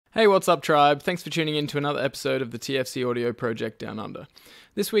Hey, what's up, tribe? Thanks for tuning in to another episode of the TFC Audio Project Down Under.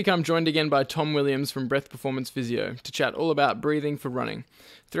 This week I'm joined again by Tom Williams from Breath Performance Physio to chat all about breathing for running.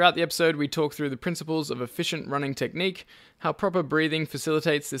 Throughout the episode, we talk through the principles of efficient running technique, how proper breathing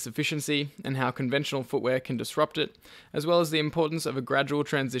facilitates this efficiency, and how conventional footwear can disrupt it, as well as the importance of a gradual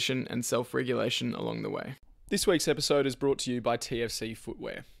transition and self-regulation along the way. This week's episode is brought to you by TFC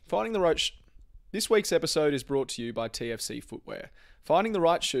Footwear. This week's episode is brought to you by TFC Footwear. Finding the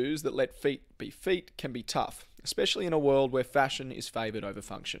right shoes that let feet be feet can be tough, especially in a world where fashion is favoured over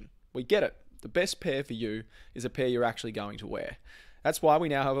function. We get it. The best pair for you is a pair you're actually going to wear. That's why we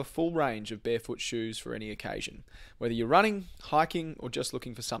now have a full range of barefoot shoes for any occasion, whether you're running, hiking, or just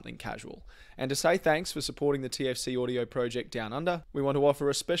looking for something casual. And to say thanks for supporting the TFC Audio Project Down Under, we want to offer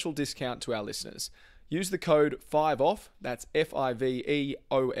a special discount to our listeners. Use the code 5OFF, that's FIVEOFF,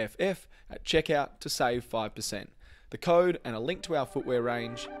 at checkout to save 5%. The code and a link to our footwear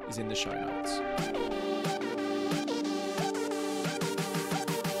range is in the show notes.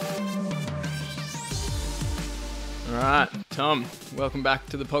 All right, Tom, welcome back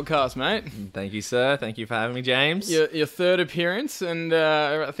to the podcast, mate. Thank you, sir. Thank you for having me, James. Your third appearance, and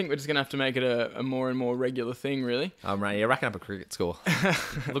I think we're just going to have to make it a more and more regular thing, really. I'm right. You're racking up a cricket score.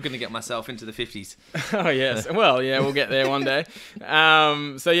 Looking to get myself into the 50s. Oh, yes. Well, yeah, we'll get there one day.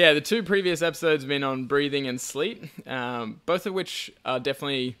 The two previous episodes have been on breathing and sleep, both of which are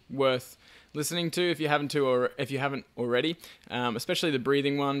definitely worth listening to if you haven't already, especially the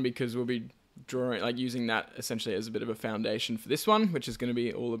breathing one, because we'll be using that essentially as a bit of a foundation for this one, which is going to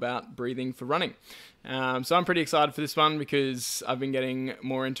be all about breathing for running. So I'm pretty excited for this one because I've been getting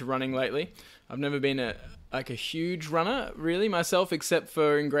more into running lately. I've never been a huge runner really myself, except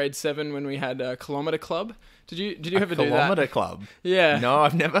for in grade 7 when we had a kilometer club. Did you ever do that? Kilometer club? Yeah. No,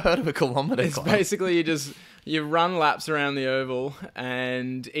 I've never heard of a kilometer club. It's basically you run laps around the oval,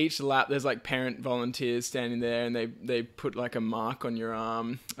 and each lap there's like parent volunteers standing there, and they put like a mark on your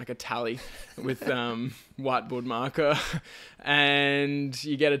arm, like a tally with whiteboard marker, and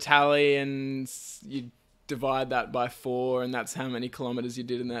you get a tally and you divide that by 4, and that's how many kilometers you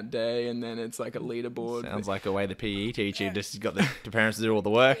did in that day, and then it's like a leaderboard. Sounds like a way the PE teacher just got the parents to do all the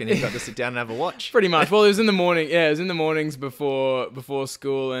work, and you've got to sit down and have a watch. Pretty much. Well, it was in the morning. Yeah, it was in the mornings before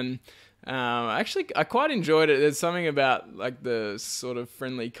school, and I quite enjoyed it. There's something about like the sort of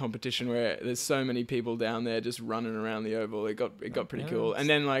friendly competition where there's so many people down there just running around the oval. It got pretty cool. And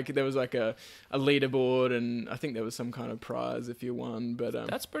then like there was like a leaderboard, and I think there was some kind of prize if you won. But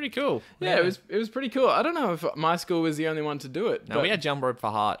that's pretty cool. Yeah, it was pretty cool. I don't know if my school was the only one to do it. No, we had jump rope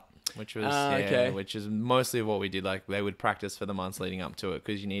for heart. Which was okay. Which is mostly what we did. Like they would practice for the months leading up to it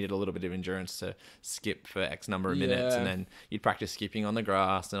because you needed a little bit of endurance to skip for X number of minutes, and then you'd practice skipping on the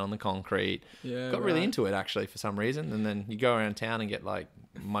grass and on the concrete. Yeah, got really into it actually for some reason, and then you go around town and get like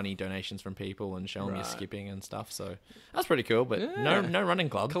money donations from people and show them your skipping and stuff. So that's pretty cool. But no running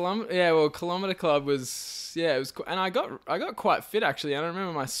club. Kilometer club was it was, and I got quite fit actually. I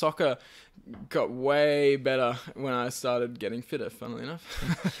remember my soccer got way better when I started getting fitter, funnily enough.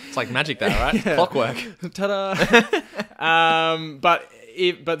 It's like magic though, right? Yeah. Clockwork. Ta-da!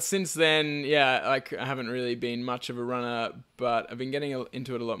 But since then, I haven't really been much of a runner, but I've been getting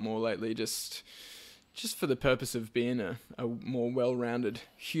into it a lot more lately, just for the purpose of being a more well-rounded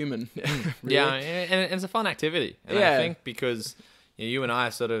human. Really. Yeah, and it's a fun activity. And I think because you and I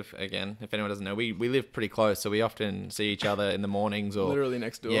sort of, again, if anyone doesn't know, we live pretty close, so we often see each other in the mornings or literally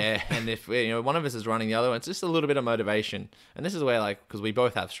next door. Yeah, and if one of us is running the other one, it's just a little bit of motivation. And this is where, like, because we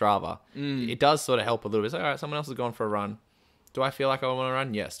both have Strava, it does sort of help a little bit. It's like, all right, someone else has gone for a run. Do I feel like I want to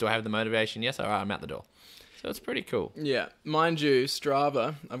run? Yes. Do I have the motivation? Yes. All right, I'm out the door. So it's pretty cool. Yeah. Mind you,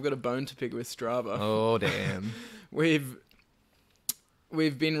 Strava, I've got a bone to pick with Strava. Oh, damn. We've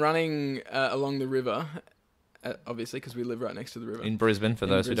been running along the river, obviously, because we live right next to the river. In Brisbane, for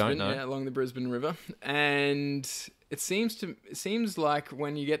those who don't know. Yeah, along the Brisbane River. And it seems like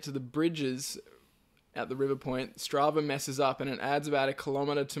when you get to the bridges at the river point, Strava messes up and it adds about a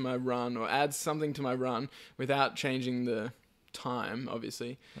kilometer to my run, or adds something to my run without changing the time,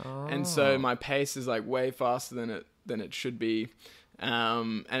 obviously. Oh. And so my pace is like way faster than it should be.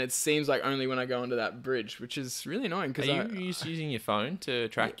 And it seems like only when I go onto that bridge, which is really annoying. Are you using your phone to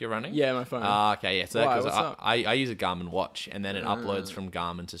track your running? Yeah, my phone. Okay, yeah. So I use a Garmin watch, and then it uploads from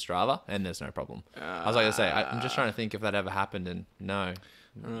Garmin to Strava, and there's no problem. I was like to say, I'm just trying to think if that ever happened, and no,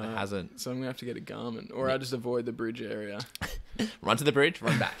 it hasn't. So I'm going to have to get a Garmin, or I just avoid the bridge area. Run to the bridge,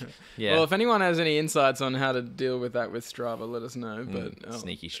 run back. Yeah. Well, if anyone has any insights on how to deal with that with Strava, let us know. But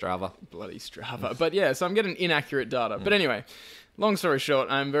sneaky Strava. Bloody Strava. But yeah, so I'm getting inaccurate data. But anyway, long story short,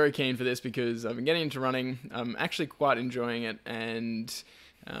 I'm very keen for this because I've been getting into running. I'm actually quite enjoying it, and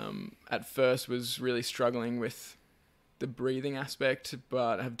at first was really struggling with the breathing aspect,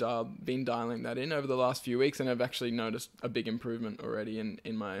 but have been dialing that in over the last few weeks, and I've actually noticed a big improvement already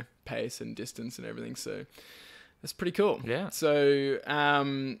in my pace and distance and everything. So that's pretty cool. Yeah. So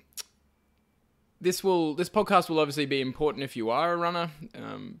this podcast will obviously be important if you are a runner,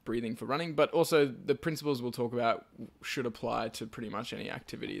 breathing for running, but also the principles we'll talk about should apply to pretty much any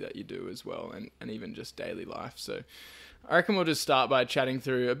activity that you do as well, and even just daily life. So I reckon we'll just start by chatting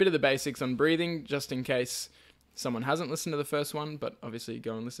through a bit of the basics on breathing, just in case someone hasn't listened to the first one, but obviously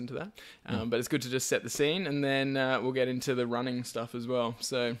go and listen to that. But it's good to just set the scene, and then we'll get into the running stuff as well.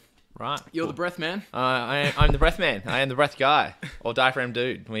 So right, you're the breath man. I'm the breath man. I am the breath guy, or diaphragm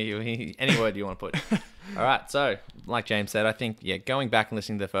dude. Any word you want to put. All right. So, like James said, I think going back and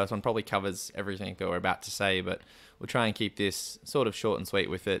listening to the first one probably covers everything that we're about to say, but we'll try and keep this sort of short and sweet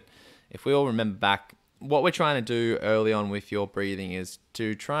with it. If we all remember back, what we're trying to do early on with your breathing is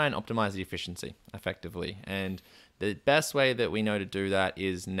to try and optimize the efficiency effectively. And the best way that we know to do that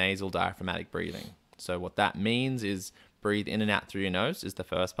is nasal diaphragmatic breathing. So what that means is breathe in and out through your nose is the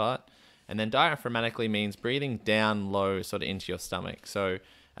first part. And then diaphragmatically means breathing down low sort of into your stomach. So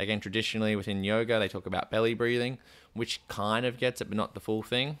again, traditionally within yoga, they talk about belly breathing, which kind of gets it, but not the full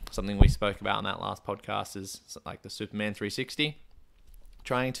thing. Something we spoke about in that last podcast is like the Superman 360.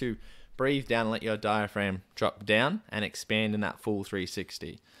 Trying to breathe down and let your diaphragm drop down and expand in that full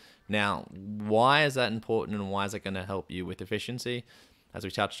 360. Now, why is that important and why is it going to help you with efficiency? As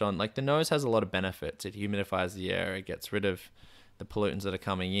we touched on, like the nose has a lot of benefits. It humidifies the air. It gets rid of the pollutants that are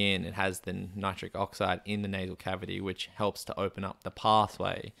coming in. It has the nitric oxide in the nasal cavity, which helps to open up the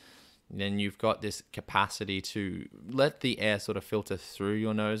pathway. Then you've got this capacity to let the air sort of filter through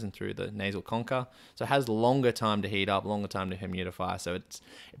your nose and through the nasal concha. So it has longer time to heat up, longer time to humidify. So it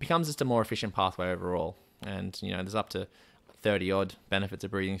becomes just a more efficient pathway overall. And, there's up to 30 odd benefits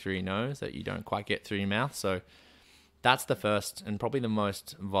of breathing through your nose that you don't quite get through your mouth. So that's the first and probably the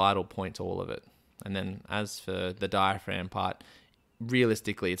most vital point to all of it. And then as for the diaphragm part,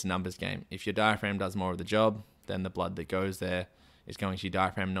 realistically, it's a numbers game. If your diaphragm does more of the job, then the blood that goes there is going to your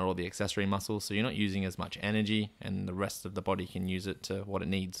diaphragm, not all the accessory muscles. So you're not using as much energy, and the rest of the body can use it to what it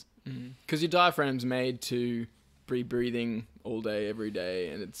needs. Because your diaphragm's made to be breathing all day, every day,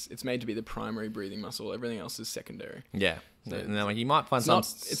 and it's made to be the primary breathing muscle. Everything else is secondary. Yeah. So, and then you might find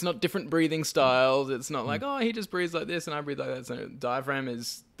it's not different breathing styles. It's not like, he just breathes like this and I breathe like that. So diaphragm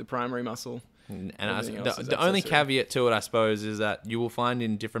is the primary muscle. And the only caveat to it, I suppose, is that you will find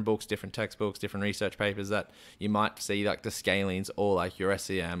in different books, different textbooks, different research papers that you might see like the scalenes or like your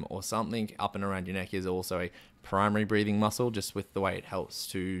SEM or something up and around your neck is also a primary breathing muscle, just with the way it helps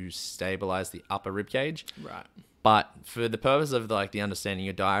to stabilize the upper rib cage. Right. But for the purpose of like the understanding,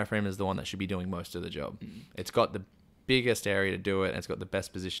 your diaphragm is the one that should be doing most of the job. It's got the biggest area to do it, and it's got the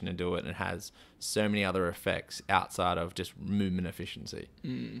best position to do it, and it has so many other effects outside of just movement efficiency.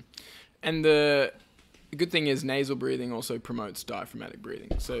 And the good thing is nasal breathing also promotes diaphragmatic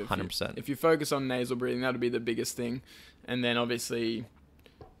breathing. So 100%. If you focus on nasal breathing, that'll be the biggest thing. And then obviously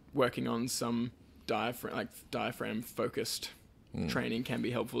working on some diaphragm focused training can be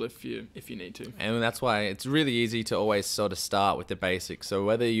helpful if you need to. And that's why it's really easy to always sort of start with the basics. So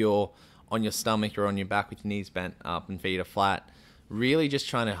whether you're on your stomach or on your back with your knees bent up and feet are flat, really just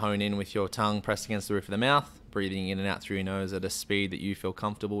trying to hone in with your tongue pressed against the roof of the mouth, breathing in and out through your nose at a speed that you feel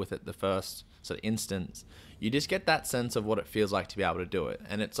comfortable with at the first sort of instance. You just get that sense of what it feels like to be able to do it.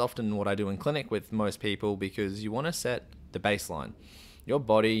 And it's often what I do in clinic with most people, because you want to set the baseline. Your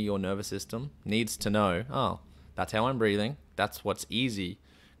body, your nervous system needs to know, that's how I'm breathing. That's what's easy.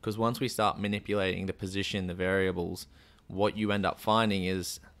 Because once we start manipulating the position, the variables, what you end up finding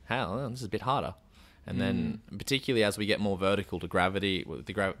is, this is a bit harder. And then particularly as we get more vertical to gravity,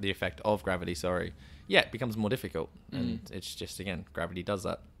 the effect of gravity, it becomes more difficult. And it's just, again, gravity does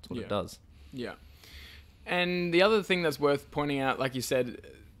that. That's what it does. Yeah. And the other thing that's worth pointing out, like you said,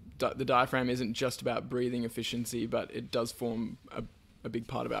 the diaphragm isn't just about breathing efficiency, but it does form a big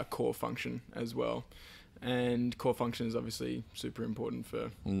part of our core function as well. And core function is obviously super important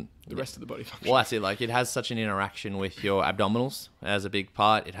for the rest of the body function. Well, that's it. Like, it has such an interaction with your abdominals as a big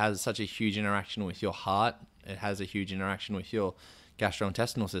part. It has such a huge interaction with your heart. It has a huge interaction with your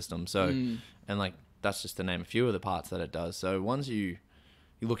gastrointestinal system. So, and like, that's just to name a few of the parts that it does. So once you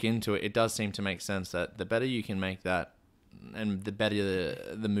look into it, it does seem to make sense that the better you can make that, and the better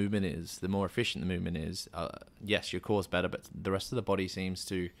the movement is, the more efficient the movement is. Yes, your core's better, but the rest of the body seems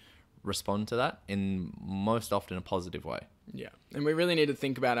to respond to that in most often a positive way. Yeah. And we really need to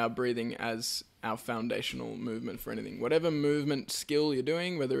think about our breathing as our foundational movement for anything. Whatever movement skill you're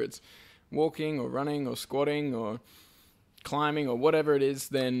doing, whether it's walking or running or squatting or climbing or whatever it is,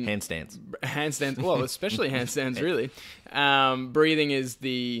 then handstands. Well, especially handstands, really. Breathing is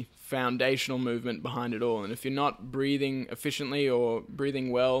the foundational movement behind it all. And if you're not breathing efficiently or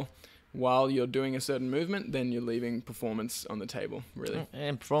breathing well while you're doing a certain movement, then you're leaving performance on the table, really.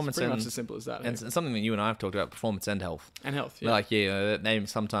 And performance, it's pretty much as simple as that. And it's something that you and I have talked about, performance and health. And health, yeah. Like, they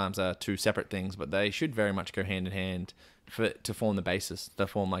sometimes are two separate things, but they should very much go hand in hand to form the basis, to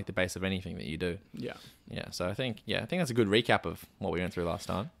form like the base of anything that you do. Yeah. Yeah. So I think that's a good recap of what we went through last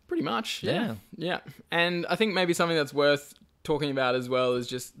time. Pretty much. Yeah. Yeah. And I think maybe something that's worth talking about as well is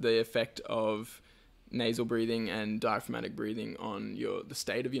just the effect of nasal breathing and diaphragmatic breathing on the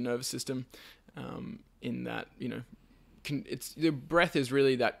state of your nervous system. In that, the breath is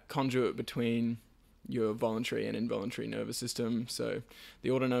really that conduit between your voluntary and involuntary nervous system. So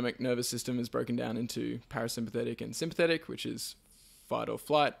the autonomic nervous system is broken down into parasympathetic and sympathetic, which is fight or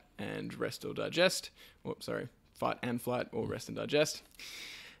flight and rest or digest. Fight and flight or rest and digest.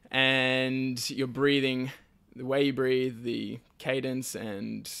 And your breathing, the way you breathe, the cadence,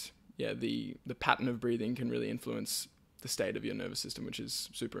 and the pattern of breathing can really influence the state of your nervous system, which is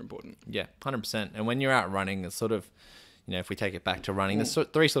super important. Yeah, 100%. And when you're out running, it's sort of, if we take it back to running, there's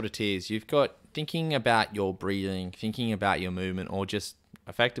three sort of tiers. You've got thinking about your breathing, thinking about your movement, or just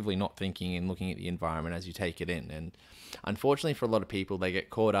effectively not thinking and looking at the environment as you take it in. And unfortunately for a lot of people, they get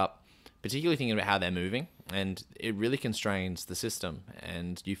caught up, particularly thinking about how they're moving, and it really constrains the system.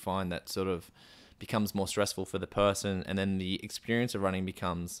 And you find that sort of becomes more stressful for the person, and then the experience of running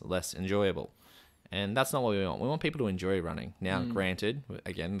becomes less enjoyable. And that's not what we want. We want people to enjoy running. Now, granted,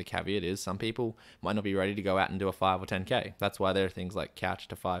 again, the caveat is some people might not be ready to go out and do a 5 or 10K. That's why there are things like Couch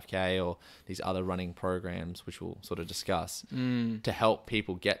to 5K or these other running programs, which we'll sort of discuss, to help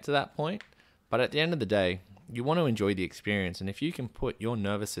people get to that point. But at the end of the day, you want to enjoy the experience. And if you can put your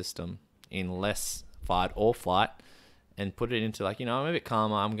nervous system in less fight or flight and put it into I'm a bit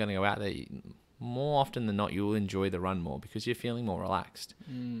calmer, I'm going to go out there, more often than not, you will enjoy the run more because you're feeling more relaxed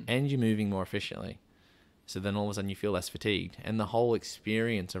and you're moving more efficiently. So then all of a sudden you feel less fatigued and the whole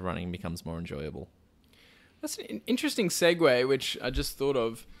experience of running becomes more enjoyable. That's an interesting segue, which I just thought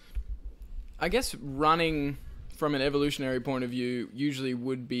of. I guess running from an evolutionary point of view usually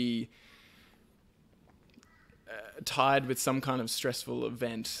would be tied with some kind of stressful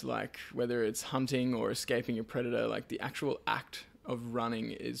event, like whether it's hunting or escaping a predator. Like the actual act of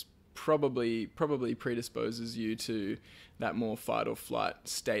running is probably predisposes you to that more fight or flight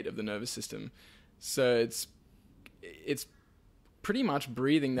state of the nervous system. So it's pretty much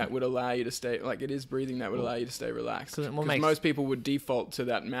breathing that would allow you to stay, it is breathing that would allow you to stay relaxed. Because most people would default to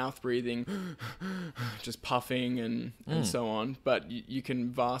that mouth breathing, just puffing and so on. But you can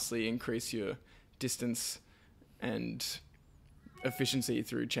vastly increase your distance and efficiency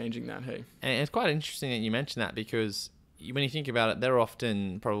through changing that. Hey, and it's quite interesting that you mentioned that because when you think about it, they're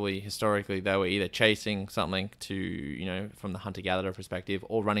often probably historically they were either chasing something to, from the hunter-gatherer perspective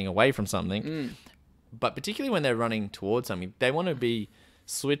or running away from something. But particularly when they're running towards something, they want to be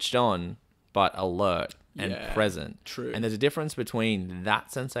switched on but alert and present. True. And there's a difference between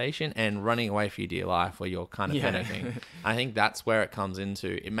that sensation and running away for your dear life where you're kind of panicking. I think that's where it comes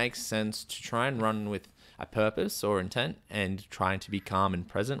into. It makes sense to try and run with a purpose or intent and trying to be calm and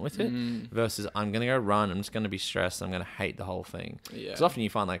present with it versus I'm going to go run, I'm just going to be stressed, I'm going to hate the whole thing. Because often you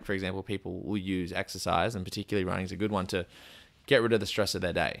find for example, people will use exercise, and particularly running is a good one, to get rid of the stress of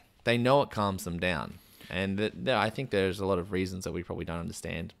their day. They know it calms them down. And I think there's a lot of reasons that we probably don't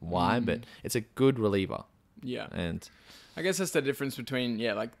understand why, but it's a good reliever. Yeah. And I guess that's the difference between,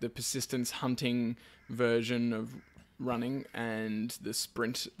 the persistence hunting version of running and the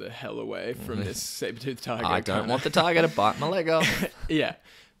sprint the hell away from this saber-toothed tiger. I don't want the tiger to bite my leg off. Yeah,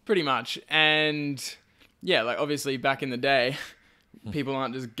 pretty much. And obviously back in the day, people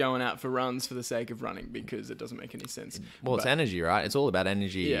aren't just going out for runs for the sake of running because it doesn't make any sense. Well, it's energy, right? It's all about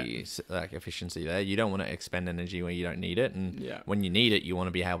energy, efficiency there. You don't want to expend energy when you don't need it. And when you need it, you want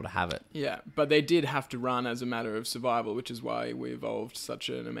to be able to have it. Yeah, but they did have to run as a matter of survival, which is why we evolved such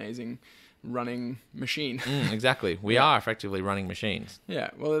an amazing running machine. Exactly. We are effectively running machines.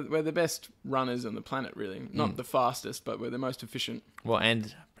 Yeah. Well, we're the best runners on the planet, really. Not the fastest, but we're the most efficient. Well,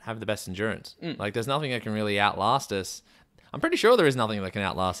 and have the best endurance. There's nothing that can really outlast us. I'm pretty sure there is nothing that can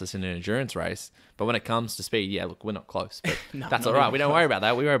outlast us in an endurance race. But when it comes to speed, look, we're not close. But that's all right. We don't worry about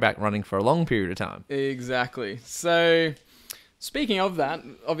that. We worry about running for a long period of time. Exactly. So, speaking of that,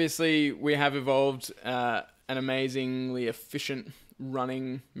 obviously we have evolved an amazingly efficient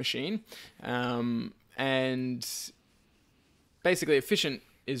running machine, and basically efficient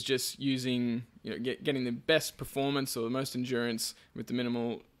is just using getting the best performance or the most endurance with the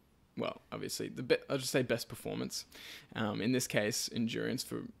minimal well, obviously I'll just say best performance. In this case, endurance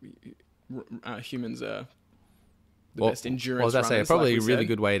for humans are the best endurance runners. Say probably like a really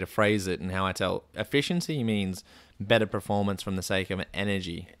good way to phrase it, and how I tell efficiency means better performance from the sake of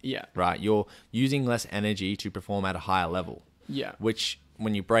energy. Yeah. Right. You're using less energy to perform at a higher level. Yeah. Which,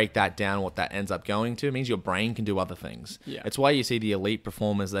 when you break that down, what that ends up going to means your brain can do other things. Yeah. It's why you see the elite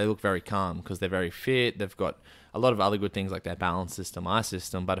performers, they look very calm because they're very fit. They've got a lot of other good things like their balance system, eye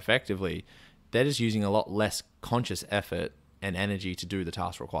system, but effectively, they're just using a lot less conscious effort and energy to do the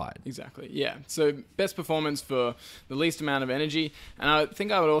task required. Exactly. Yeah. So best performance for the least amount of energy. And I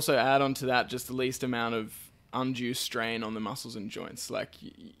think I would also add on to that just the least amount of undue strain on the muscles and joints,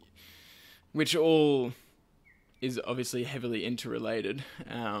 which all is obviously heavily interrelated.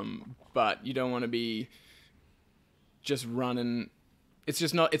 But you don't want to be just running.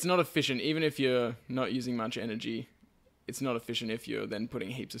 It's not efficient. Even if you're not using much energy, it's not efficient if you're then putting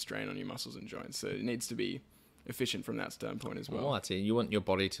heaps of strain on your muscles and joints. So it needs to be efficient from that standpoint as well. Well, that's it. You want your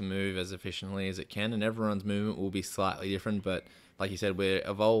body to move as efficiently as it can, and everyone's movement will be slightly different. But like you said, we're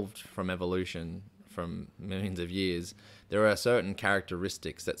evolved from evolution from millions of years. There are certain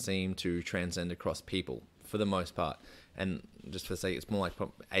characteristics that seem to transcend across people for the most part. And just for say, it's more like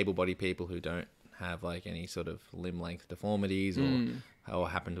able-bodied people who don't have like any sort of limb length deformities or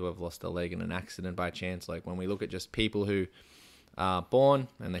happen to have lost a leg in an accident by chance. Like when we look at just people who are born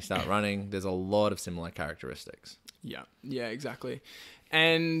and they start running, there's a lot of similar characteristics. Yeah, exactly.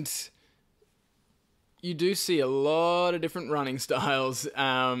 And you do see a lot of different running styles.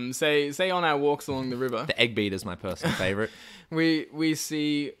 Say on our walks along the river. The egg beat is my personal favorite. we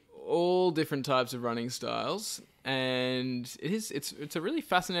see all different types of running styles, and it's a really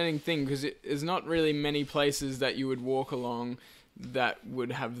fascinating thing because there's not really many places that you would walk along that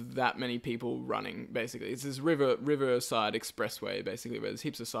would have that many people running. Basically, it's this riverside expressway basically where there's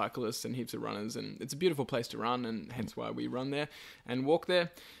heaps of cyclists and heaps of runners, and it's a beautiful place to run, and hence why we run there and walk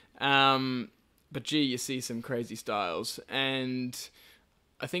there. But gee, you see some crazy styles, and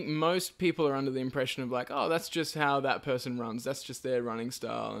I think most people are under the impression of like, oh, that's just how that person runs. That's just their running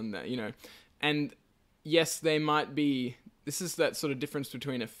style, and that, and yes, they might be. This is that sort of difference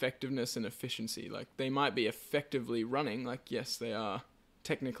between effectiveness and efficiency. Like they might be effectively running, like yes, they are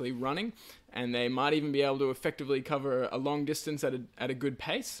technically running, and they might even be able to effectively cover a long distance at a good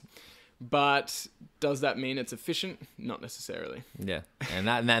pace. But does that mean it's efficient? Not necessarily. Yeah, and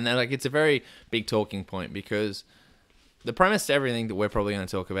that like it's a very big talking point because the premise to everything that we're probably going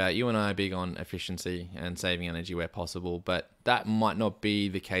to talk about, you and I are big on efficiency and saving energy where possible, but that might not be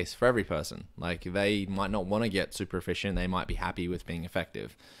the case for every person. Like they might not want to get super efficient. They might be happy with being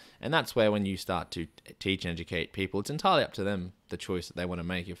effective. And that's where when you start to teach and educate people, it's entirely up to them, the choice that they want to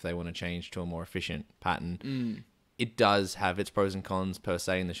make if they want to change to a more efficient pattern. It does have its pros and cons per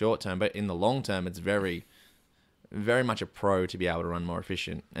se in the short term, but in the long term, it's very, very much a pro to be able to run more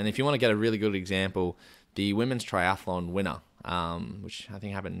efficient. And if you want to get a really good example, the women's triathlon winner, which I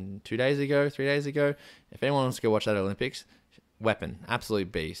think happened 3 days ago. If anyone wants to go watch that Olympics, weapon,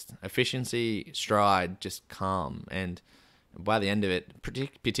 absolute beast. Efficiency, stride, just calm. And by the end of it,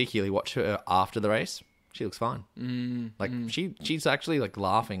 particularly watch her after the race, she looks fine. She's actually like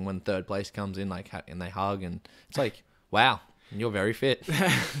laughing when third place comes in, like, and they hug, and it's like, wow, you're very fit.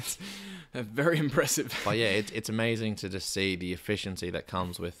 Very impressive. But yeah, it's amazing to just see the efficiency that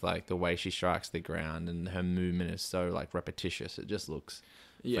comes with like the way she strikes the ground, and her movement is so like repetitious. It just looks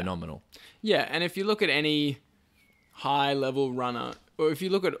phenomenal. Yeah, and if you look at any high level runner, or if you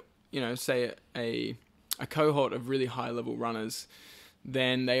look at, say a cohort of really high level runners,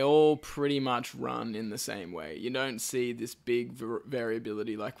 then they all pretty much run in the same way. You don't see this big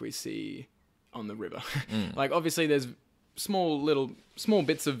variability like we see on the river. Like obviously there's small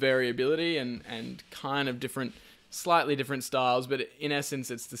bits of variability and kind of slightly different styles, but in essence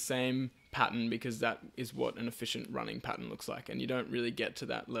it's the same pattern because that is what an efficient running pattern looks like, and you don't really get to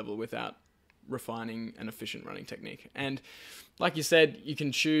that level without refining an efficient running technique. And like you said, you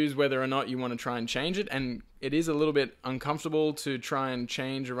can choose whether or not you want to try and change it, and it is a little bit uncomfortable to try and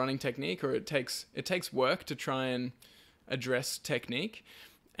change a running technique, or it takes work to try and address technique.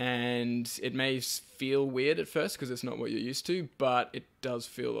 And it may feel weird at first because it's not what you're used to, but it does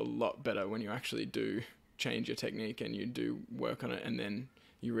feel a lot better when you actually do change your technique and you do work on it, and then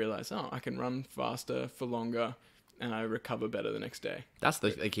you realize, oh, I can run faster for longer and I recover better the next day. That's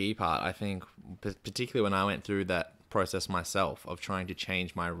the key part, I think, particularly when I went through that process myself of trying to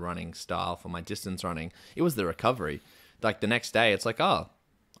change my running style for my distance running. It was the recovery. Like the next day, it's like, oh,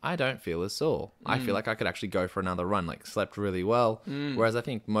 I don't feel as sore. I feel like I could actually go for another run, like slept really well. Whereas I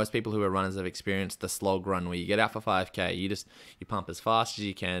think most people who are runners have experienced the slog run where you get out for 5K, you pump as fast as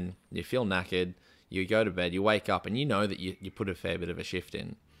you can, you feel knackered, you go to bed, you wake up, and you know that you put a fair bit of a shift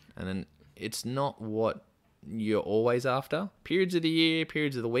in. And then it's not what you're always after. Periods of the year,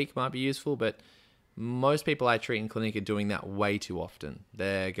 periods of the week might be useful, but most people I treat in clinic are doing that way too often.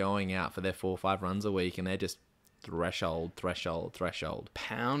 They're going out for their 4 or 5 runs a week, and they're just threshold.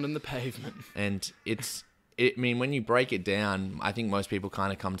 Pounding the pavement. And I mean, when you break it down, I think most people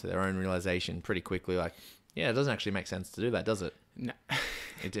kind of come to their own realization pretty quickly. Like, yeah, it doesn't actually make sense to do that, does it? No.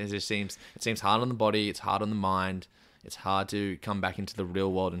 It just seems hard on the body. It's hard on the mind. It's hard to come back into the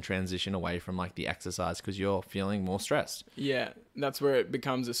real world and transition away from like the exercise because you're feeling more stressed. Yeah, that's where it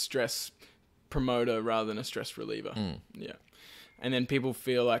becomes a stress promoter rather than a stress reliever. Yeah. And then people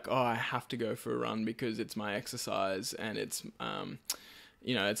feel like, oh, I have to go for a run because it's my exercise and it's,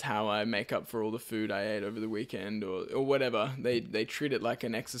 it's how I make up for all the food I ate over the weekend or whatever. They treat it like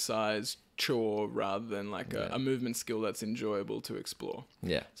an exercise chore rather than like a movement skill that's enjoyable to explore.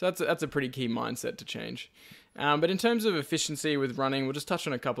 Yeah. So that's a pretty key mindset to change. But in terms of efficiency with running, we'll just touch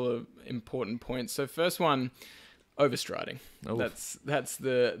on a couple of important points. So first one, overstriding. Oof. That's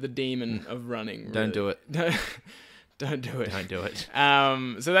the demon of running. Really. Don't do it. Don't do it. Don't do it.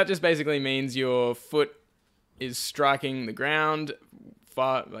 So that just basically means your foot is striking the ground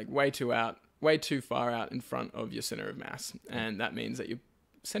way too far out in front of your center of mass, and that means that you're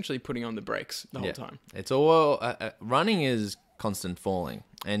essentially putting on the brakes the whole time. It's all running is constant falling,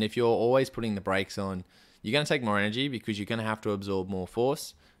 and if you're always putting the brakes on, you're going to take more energy because you're going to have to absorb more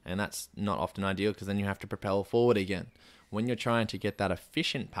force, and that's not often ideal because then you have to propel forward again. When you're trying to get that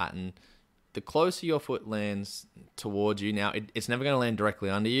efficient pattern, the closer your foot lands towards you, now it's never going to land directly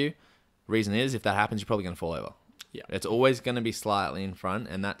under you. Reason is, if that happens, you're probably going to fall over. Yeah, it's always going to be slightly in front,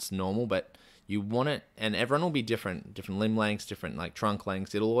 and that's normal. But you want it, and everyone will be different limb lengths, different like trunk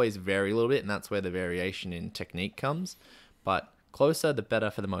lengths. It'll always vary a little bit, and that's where the variation in technique comes. But closer, the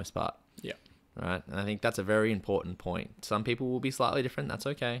better for the most part. Yeah, right. And I think that's a very important point. Some people will be slightly different. That's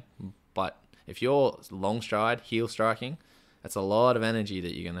okay. But if you're long stride, heel striking, that's a lot of energy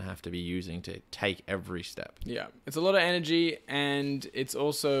that you're going to have to be using to take every step. Yeah, it's a lot of energy, and it's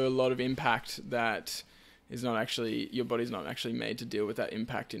also a lot of impact that is not actually, your body's not actually made to deal with that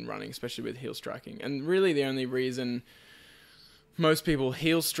impact in running, especially with heel striking. And really the only reason most people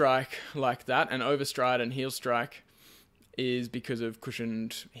heel strike like that and overstride and heel strike is because of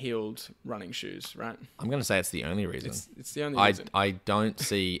cushioned heeled running shoes, right? I'm going to say it's the only reason. It's the only reason. I don't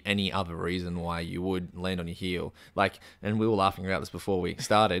see any other reason why you would land on your heel. Like, and we were laughing about this before we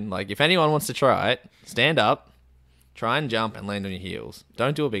started. Like, if anyone wants to try it, stand up, try and jump and land on your heels.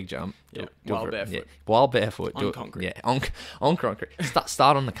 Don't do a big jump. While barefoot. Yeah, while barefoot. On concrete. Yeah, on concrete.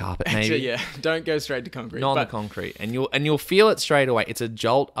 Start on the carpet, maybe. Actually, yeah, don't go straight to concrete. Not on the concrete. And you'll feel it straight away. It's a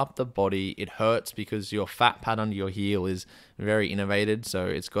jolt up the body. It hurts because your fat pad under your heel is very innervated. So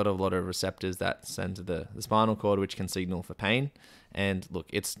it's got a lot of receptors that send to the spinal cord, which can signal for pain. And look,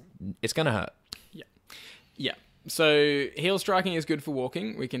 it's going to hurt. Yeah. So heel striking is good for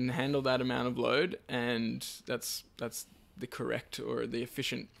walking. We can handle that amount of load, and that's the correct or the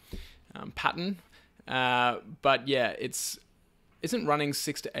efficient pattern. But yeah, isn't running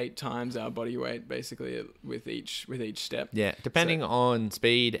 6 to 8 times our body weight basically with each step. Yeah, depending on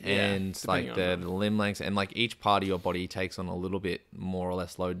speed and like the limb lengths, and like each part of your body takes on a little bit more or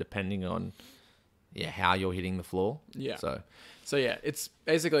less load depending on how you're hitting the floor. Yeah. So yeah, it's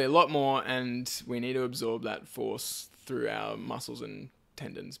basically a lot more, and we need to absorb that force through our muscles and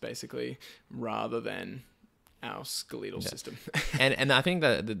tendons, basically, rather than our skeletal system. and I think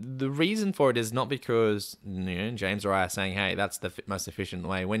that the reason for it is not because James or I are saying, hey, that's the most efficient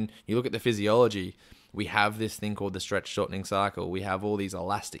way. When you look at the physiology, we have this thing called the stretch shortening cycle. We have all these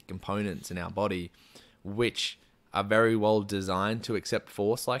elastic components in our body, which are very well designed to accept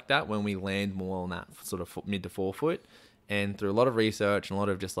force like that when we land more on that sort of mid to forefoot. And through a lot of research and a lot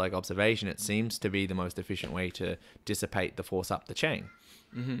of just like observation, it seems to be the most efficient way to dissipate the force up the chain.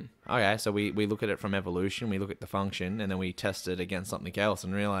 Mm-hmm. Okay, so we look at it from evolution, we look at the function, and then we test it against something else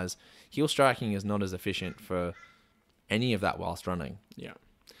and realize heel striking is not as efficient for any of that whilst running. Yeah.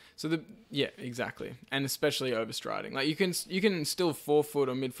 So exactly. And especially overstriding. Like you can still forefoot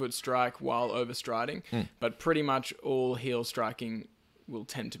or midfoot strike while overstriding, but pretty much all heel striking will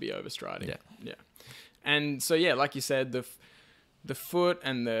tend to be overstriding. Yeah. And so like you said, the foot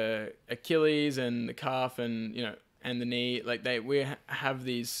and the Achilles and the calf and and the knee, like we have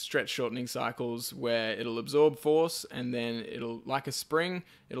these stretch shortening cycles where it'll absorb force, and then it'll, like a spring,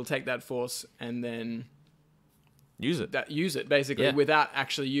 it'll take that force and then use it. use it basically without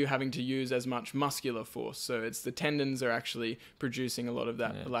actually you having to use as much muscular force. So it's the tendons are actually producing a lot of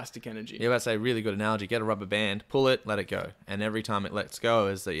that elastic energy. Yeah, that's a really good analogy. Get a rubber band, pull it, let it go. And every time it lets go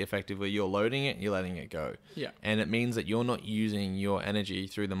is that effectively you're loading it, you're letting it go. Yeah. And it means that you're not using your energy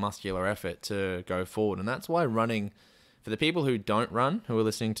through the muscular effort to go forward. And that's why running, for the people who don't run, who are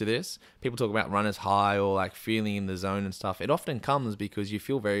listening to this, people talk about runners high or like feeling in the zone and stuff. It often comes because you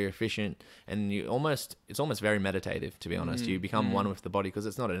feel very efficient and it's almost very meditative, to be honest. You become one with the body because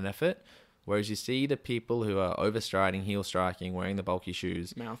it's not an effort. Whereas you see the people who are overstriding, heel striking, wearing the bulky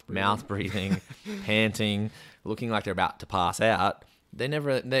shoes, mouth breathing, panting, looking like they're about to pass out,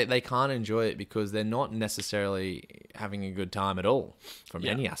 they can't enjoy it because they're not necessarily having a good time at all from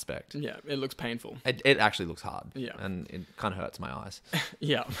any aspect. Yeah, it looks painful. It actually looks hard. Yeah. And it kind of hurts my eyes.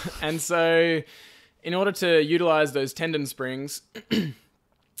 Yeah. And so in order to utilize those tendon springs,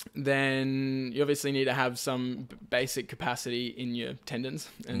 then you obviously need to have some basic capacity in your tendons.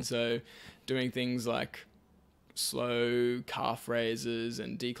 And so doing things like slow calf raises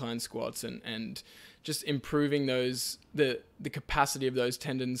and decline squats and just improving those the capacity of those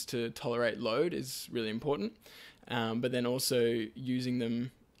tendons to tolerate load is really important. But then also using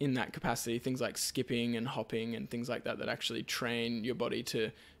them in that capacity, things like skipping and hopping and things like that actually train your body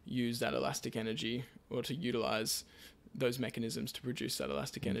to use that elastic energy or to utilize those mechanisms to produce that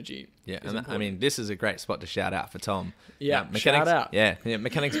elastic energy. Yeah, and I mean, this is a great spot to shout out for Tom. Yeah, shout out. Yeah,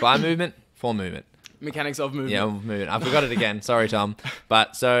 mechanics by movement, for movement. Mechanics of movement. Yeah, movement. I forgot it again. Sorry, Tom.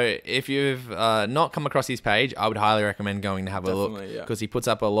 But so if you've not come across his page, I would highly recommend going to have a look because he puts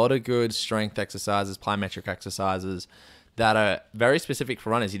up a lot of good strength exercises, plyometric exercises that are very specific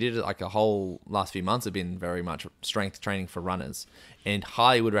for runners. He did it like a whole last few months have been very much strength training for runners, and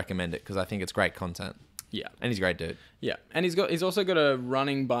highly would recommend it because I think it's great content. Yeah, and he's a great dude. Yeah, and he's also got a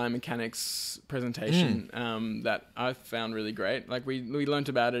running biomechanics presentation that I found really great. Like we learnt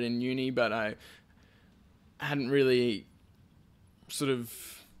about it in uni, but I hadn't really sort of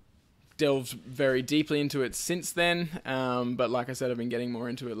delved very deeply into it since then. But like I said, I've been getting more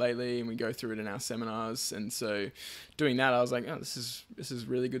into it lately, and we go through it in our seminars. And so doing that, I was like, oh, this is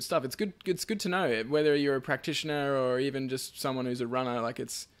really good stuff. It's good to know whether you're a practitioner or even just someone who's a runner. Like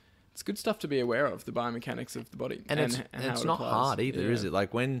it's good stuff to be aware of, the biomechanics of the body. And it's not hard either, is it?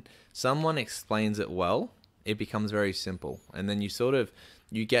 Like when someone explains it well, it becomes very simple. And then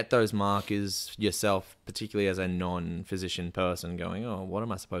you get those markers yourself, particularly as a non-physician person going, oh, what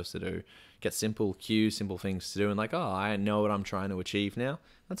am I supposed to do? Get simple cues, simple things to do. And like, oh, I know what I'm trying to achieve now.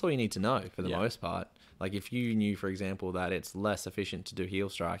 That's all you need to know for the most part. Like if you knew, for example, that it's less efficient to do heel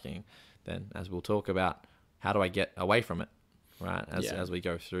striking, then as we'll talk about, how do I get away from it? Right, as we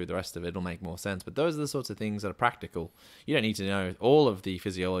go through the rest of it, it'll make more sense. But those are the sorts of things that are practical. You don't need to know all of the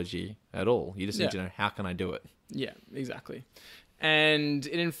physiology at all. You just need to know, how can I do it? Yeah, exactly. And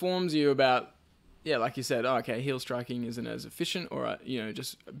it informs you about, like you said, heel striking isn't as efficient, or,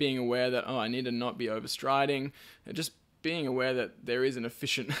 just being aware that, I need to not be overstriding, and just being aware that there is an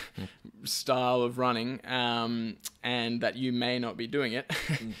efficient style of running, and that you may not be doing it.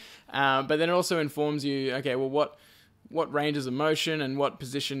 But then it also informs you, okay, well, what ranges of motion and what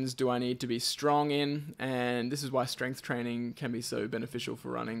positions do I need to be strong in? And this is why strength training can be so beneficial for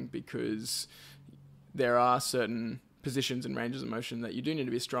running, because there are certain positions and ranges of motion that you do need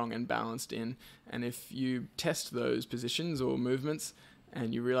to be strong and balanced in. And if you test those positions or movements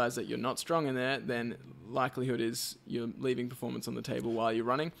and you realize that you're not strong in there, then likelihood is you're leaving performance on the table while you're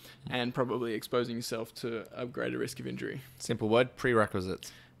running and probably exposing yourself to a greater risk of injury. Simple word,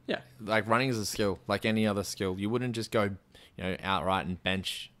 prerequisites. Yeah. Like running is a skill, like any other skill. You wouldn't just go, outright and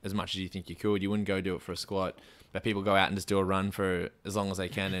bench as much as you think you could. You wouldn't go do it for a squat. But people go out and just do a run for as long as they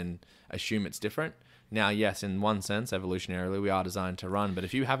can and assume it's different. Now, yes, in one sense, evolutionarily, we are designed to run. But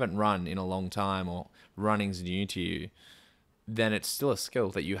if you haven't run in a long time or running's new to you, then it's still a skill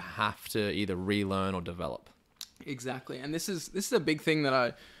that you have to either relearn or develop. Exactly. And this is a big thing that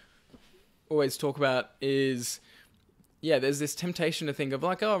I always talk about is, there's this temptation to think of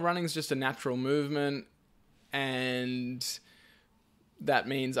like, running's just a natural movement, and that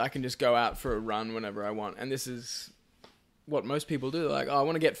means I can just go out for a run whenever I want. And this is what most people do. They're like, I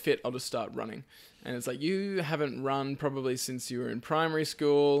want to get fit, I'll just start running. And it's like, you haven't run probably since you were in primary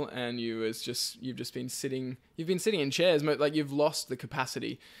school, and you've just been sitting in chairs. Like you've lost the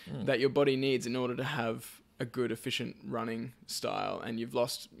capacity that your body needs in order to have a good, efficient running style. And you've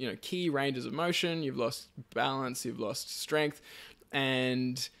lost, key ranges of motion, you've lost balance, you've lost strength,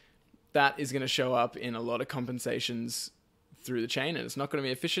 and that is going to show up in a lot of compensations through the chain, and it's not going to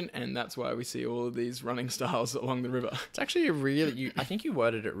be efficient, and that's why we see all of these running styles along the river. It's actually I think you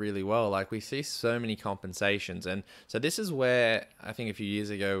worded it really well. Like, we see so many compensations, and so this is where I think a few years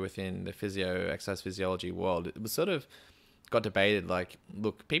ago within the exercise physiology world, it was sort of got debated, like,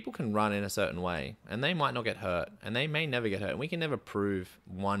 look, people can run in a certain way and they might not get hurt, and they may never get hurt, and we can never prove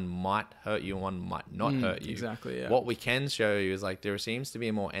one might hurt you and one might not hurt you. Exactly, yeah. What we can show you is, like, there seems to be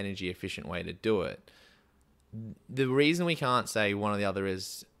a more energy efficient way to do it. The reason we can't say one or the other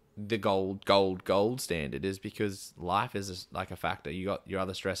is the gold standard is because life is like a factor. You got your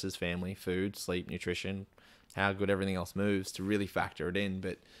other stresses, family, food, sleep, nutrition, how good everything else moves to really factor it in.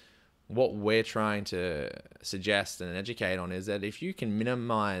 But what we're trying to suggest and educate on is that if you can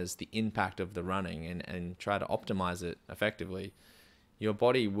minimize the impact of the running and try to optimize it effectively, your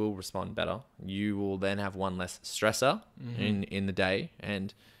body will respond better. You will then have one less stressor in the day,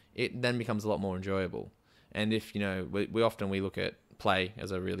 and it then becomes a lot more enjoyable. And if, we often look at play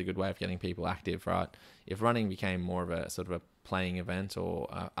as a really good way of getting people active, right? If running became more of a sort of a playing event or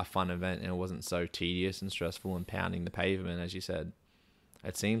a fun event, and it wasn't so tedious and stressful and pounding the pavement, as you said,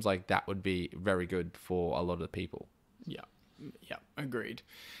 it seems like that would be very good for a lot of the people. Yeah, agreed.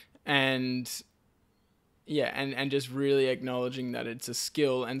 And just really acknowledging that it's a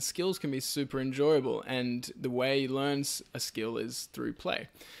skill, and skills can be super enjoyable. And the way you learn a skill is through play,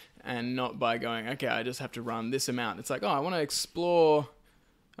 and not by going, okay, I just have to run this amount. It's like, oh, I want to explore.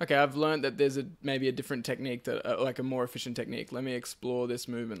 Okay, I've learned that there's maybe a different technique, that like a more efficient technique. Let me explore this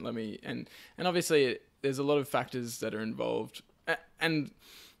movement. And obviously there's a lot of factors that are involved. And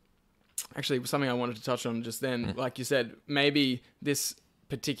actually, something I wanted to touch on just then, like you said, maybe this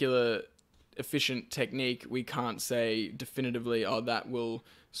particular efficient technique, we can't say definitively, oh, that will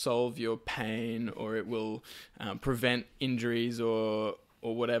solve your pain, or it will prevent injuries or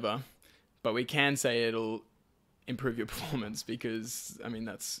whatever. But we can say it'll improve your performance, because, I mean,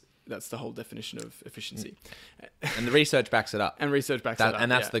 that's the whole definition of efficiency. And the research backs it up. And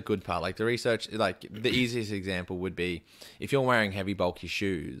that's the good part. Like, the research, like, the easiest example would be if you're wearing heavy, bulky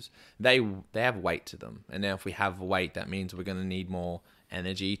shoes, they have weight to them. And now if we have weight, that means we're going to need more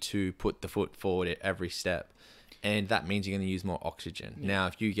energy to put the foot forward at every step. And that means you're going to use more oxygen. Yeah. Now,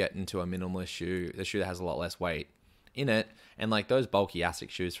 if you get into a minimalist shoe, the shoe that has a lot less weight in it, and like those bulky ASIC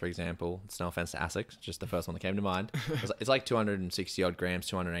shoes, for example, it's no offense to ASIC, just the first one that came to mind. It's like 260 odd grams,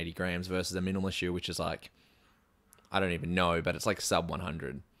 280 grams versus a minimalist shoe, which is like, I don't even know, but it's like sub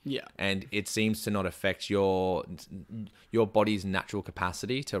 100. Yeah. And it seems to not affect your body's natural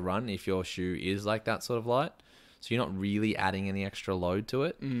capacity to run if your shoe is like that sort of light. So you're not really adding any extra load to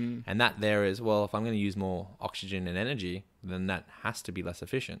it. And that there is, well, if I'm going to use more oxygen and energy, then that has to be less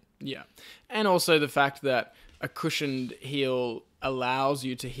efficient. Yeah. And also the fact that a cushioned heel allows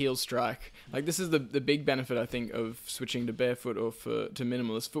you to heel strike. Like, this is the big benefit, I think, of switching to barefoot or to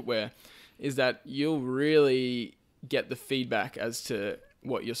minimalist footwear, is that you'll really get the feedback as to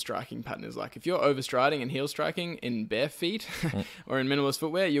what your striking pattern is like. If you're overstriding and heel striking in bare feet or in minimalist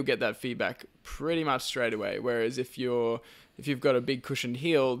footwear, you'll get that feedback pretty much straight away. Whereas if you've got a big cushioned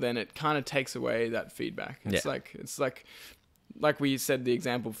heel, then it kind of takes away that feedback. It's like we said the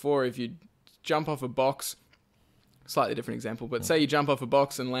example before, if you jump off a box, slightly different example, but say you jump off a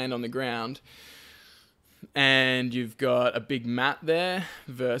box and land on the ground, and you've got a big mat there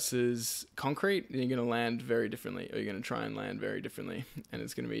versus concrete, you're going to land very differently, or you're going to try and land very differently, and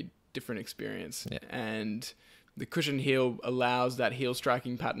it's going to be a different experience. Yeah. And the cushioned heel allows that heel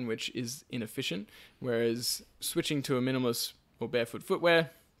striking pattern, which is inefficient, whereas switching to a minimalist or barefoot footwear,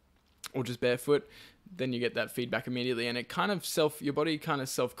 or just barefoot, then you get that feedback immediately, and it kind of your body kind of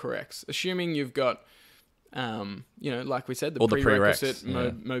self-corrects, assuming you've got like we said, the prerequisite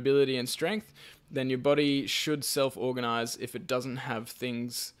mobility and strength. Then your body should self-organize if it doesn't have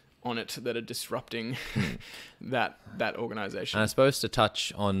things on it that are disrupting that organization. And I suppose to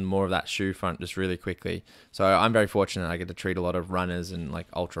touch on more of that shoe front just really quickly. So I'm very fortunate. I get to treat a lot of runners and like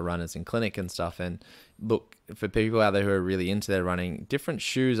ultra runners in clinic and stuff. And look, for people out there who are really into their running, different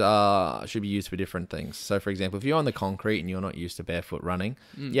shoes should be used for different things. So for example, if you're on the concrete and you're not used to barefoot running,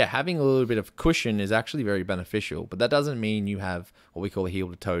 having a little bit of cushion is actually very beneficial. But that doesn't mean you have what we call a heel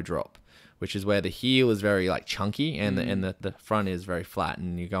to toe drop, which is where the heel is very like chunky and the front is very flat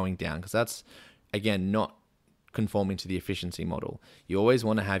and you're going down, because that's, again, not conforming to the efficiency model. You always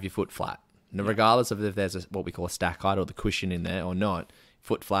want to have your foot flat. Now, regardless of if there's what we call a stack height or the cushion in there or not,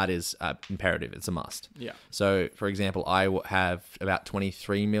 foot flat is imperative. It's a must. Yeah. So, for example, I have about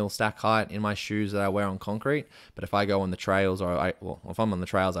 23 mil stack height in my shoes that I wear on concrete. But if I go on the trails, if I'm on the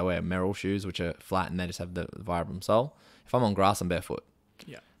trails, I wear Merrell shoes, which are flat and they just have the Vibram sole. If I'm on grass, I'm barefoot.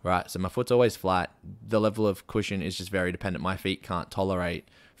 Yeah. right? So my foot's always flat. The level of cushion is just very dependent. My feet can't tolerate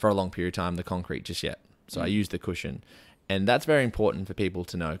for a long period of time the concrete just yet. So I use the cushion. And that's very important for people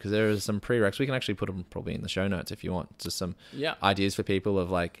to know, because there are some prereqs. We can actually put them probably in the show notes if you want. Just some ideas for people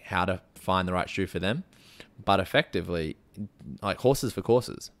of like how to find the right shoe for them. But effectively, like horses for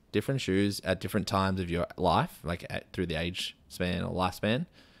courses, different shoes at different times of your life, like through the age span or lifespan,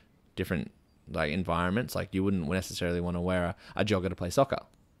 different like environments. Like you wouldn't necessarily want to wear a jogger to play soccer.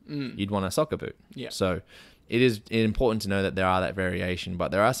 You'd want a soccer boot. Yeah. So it is important to know that there are that variation,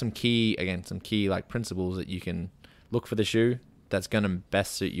 but there are some key like principles that you can look for the shoe that's going to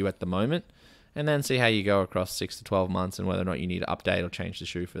best suit you at the moment, and then see how you go across 6 to 12 months and whether or not you need to update or change the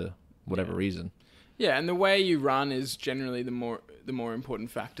shoe for whatever reason. Yeah, and the way you run is generally the more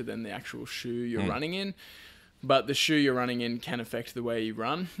important factor than the actual shoe you're running in. But the shoe you're running in can affect the way you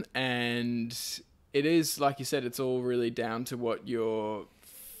run, and it is, like you said, it's all really down to what your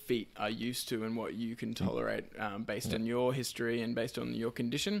feet are used to and what you can tolerate based on your history and based on your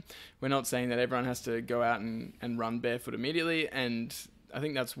condition. We're not saying that everyone has to go out and run barefoot immediately, and I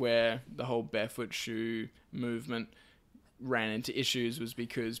think that's where the whole barefoot shoe movement ran into issues, was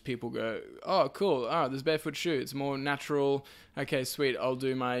because people go, oh cool, there's barefoot shoe, it's more natural, okay sweet, I'll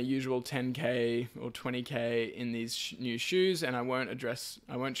do my usual 10k or 20k in these new shoes, and I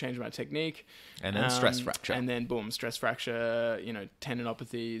won't change my technique, and then stress fracture, and then boom, stress fracture,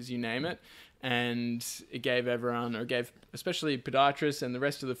 tendinopathies, you name it. And it gave especially podiatrists and the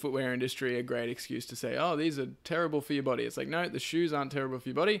rest of the footwear industry a great excuse to say, oh, these are terrible for your body. It's like, no, the shoes aren't terrible for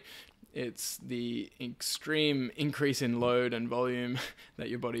your body. It's the extreme increase in load and volume that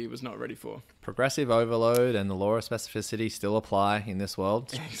your body was not ready for. Progressive overload and the law of specificity still apply in this world.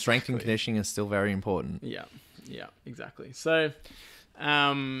 Exactly. Strength and conditioning is still very important. Yeah, exactly. So,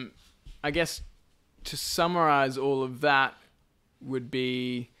 I guess to summarize all of that would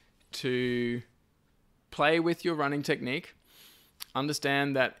be to play with your running technique,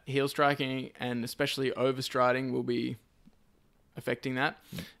 understand that heel striking and especially overstriding will be affecting that,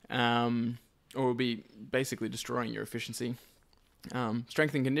 or will be basically destroying your efficiency.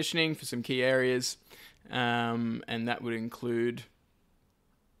 Strength and conditioning for some key areas, and that would include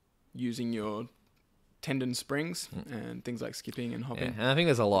using your tendon springs and things like skipping and hopping. Yeah, and I think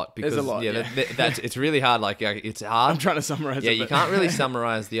there's a lot, because there's a lot, that's it's really hard. Like it's hard. I'm trying to summarize. Yeah, you can't really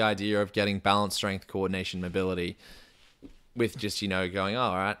summarize the idea of getting balance, strength, coordination, mobility with just going,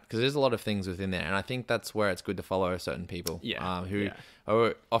 all right, because there's a lot of things within there, and I think that's where it's good to follow certain people. Who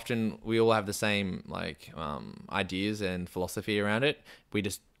are often, we all have the same ideas and philosophy around it. We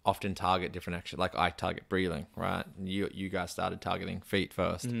just often target different action. Like I target breathing, right? You guys started targeting feet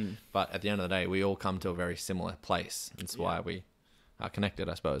first, but at the end of the day, we all come to a very similar place. That's why we are connected,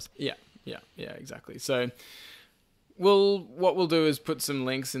 I suppose. Yeah, exactly. So what we'll do is put some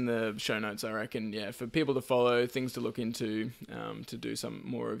links in the show notes, I reckon, for people to follow, things to look into, to do some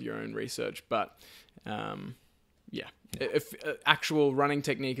more of your own research. But if actual running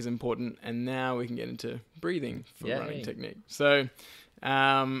technique is important, and now we can get into breathing for running technique. So what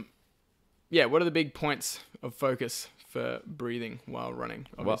are the big points of focus for breathing while running,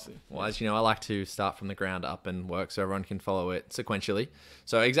 obviously? Well, as you know, I like to start from the ground up and work so everyone can follow it sequentially.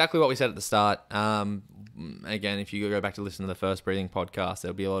 So exactly what we said at the start. Again, if you go back to listen to the first breathing podcast,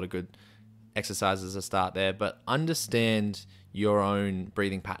 there'll be a lot of good exercises to start there, but understand your own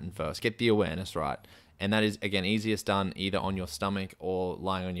breathing pattern first. Get the awareness right. And that is, again, easiest done either on your stomach or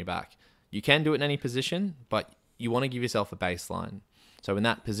lying on your back. You can do it in any position, but you want to give yourself a baseline. So in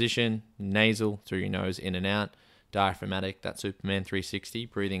that position, nasal through your nose, in and out, diaphragmatic, that Superman 360,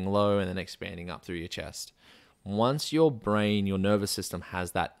 breathing low and then expanding up through your chest. Once your brain, your nervous system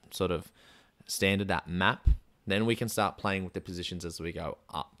has that sort of standard, that map, then we can start playing with the positions as we go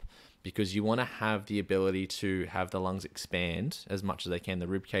up, because you want to have the ability to have the lungs expand as much as they can, the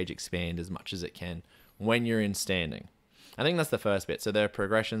rib cage expand as much as it can when you're in standing. I think that's the first bit. So there are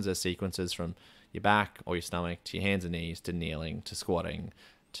progressions, there's sequences from your back or your stomach to your hands and knees to kneeling to squatting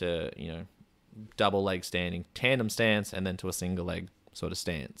to, double leg standing, tandem stance, and then to a single leg sort of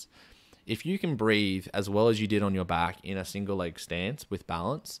stance. If you can breathe as well as you did on your back in a single leg stance with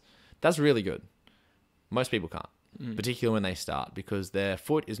balance, that's really good. Most people can't, particularly when they start, because their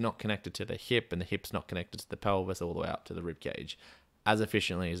foot is not connected to the hip and the hip's not connected to the pelvis all the way up to the rib cage as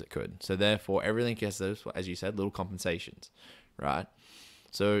efficiently as it could. So therefore, everything gets those, as you said, little compensations, right?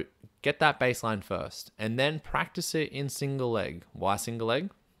 So get that baseline first, and then practice it in single leg. Why single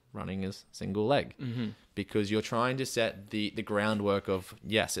leg? Running is single leg, because you're trying to set the groundwork of,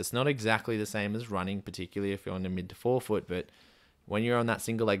 yes, it's not exactly the same as running, particularly if you're on the mid to forefoot, but when you're on that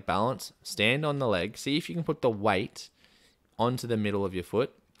single leg balance, stand on the leg, see if you can put the weight onto the middle of your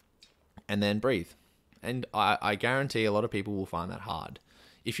foot, and then breathe. And I guarantee a lot of people will find that hard.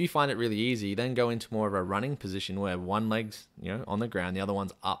 If you find it really easy, then go into more of a running position where one leg's, on the ground, the other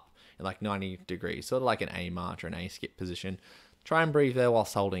one's up at like 90 degrees, sort of like an A march or an A skip position. Try and breathe there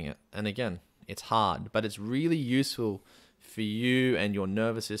whilst holding it. And again, it's hard, but it's really useful for you and your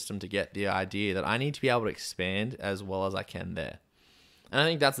nervous system to get the idea that I need to be able to expand as well as I can there. And I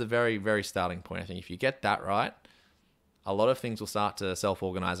think that's the very, very starting point. I think if you get that right, a lot of things will start to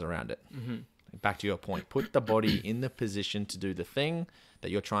self-organize around it. Mm-hmm. Back to your point, put the body in the position to do the thing that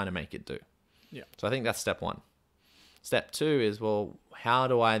you're trying to make it do. Yeah. So I think that's step one. Step two is, well, how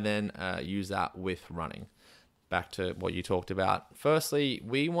do I then use that with running? Back to what you talked about. Firstly,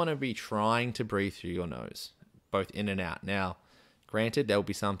 we want to be trying to breathe through your nose, both in and out. Now, granted, there will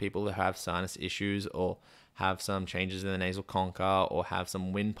be some people that have sinus issues or have some changes in the nasal concha or have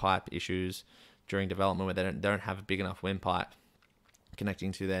some windpipe issues during development where they don't have a big enough windpipe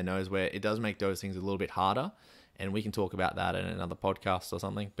connecting to their nose, where it does make those things a little bit harder. And we can talk about that in another podcast or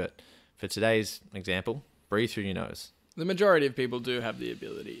something. But for today's example, breathe through your nose. The majority of people do have the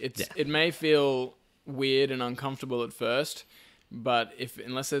ability. It may feel weird and uncomfortable at first, but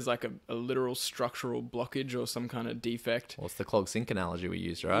unless there's like a literal structural blockage or some kind of defect. Well, it's the clogged sink analogy we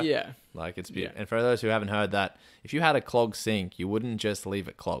used, right? Yeah. Like it's beautiful. Yeah. And for those who haven't heard that, if you had a clogged sink, you wouldn't just leave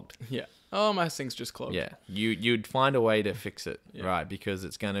it clogged. Yeah. Oh, my sink's just clogged. Yeah. You'd find a way to fix it, right? Because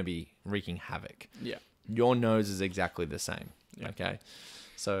it's going to be wreaking havoc. Yeah. Your nose is exactly the same. Yeah. Okay.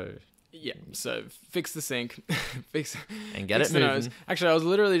 So fix the sink, and get it moving. Nose. Actually, I was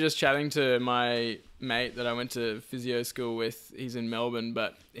literally just chatting to my mate that I went to physio school with. He's in Melbourne,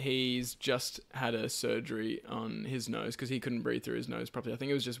 but he's just had a surgery on his nose because he couldn't breathe through his nose properly. I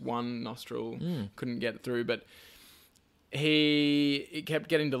think it was just one nostril couldn't get through, but it kept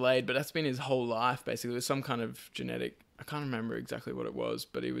getting delayed. But that's been his whole life, basically. It was some kind of genetic, I can't remember exactly what it was,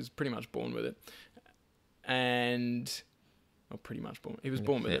 but he was pretty much born with it. He was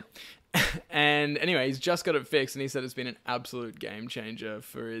born with it. And anyway, he's just got it fixed, and he said it's been an absolute game changer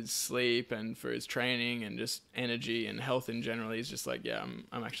for his sleep and for his training and just energy and health in general. He's just like,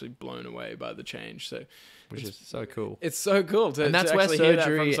 I'm actually blown away by the change. So, which is so cool. It's so cool and that's where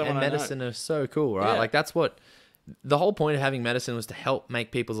surgery and medicine are so cool, right? Yeah. Like that's what the whole point of having medicine was, to help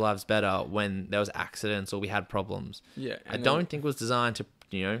make people's lives better when there was accidents or we had problems. Yeah, I don't think it was designed to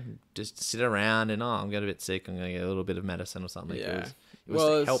just sit around and I'm getting a bit sick, I'm going to get a little bit of medicine or something. Yeah. It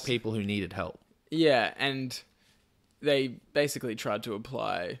was to help people who needed help. Yeah, and they basically tried to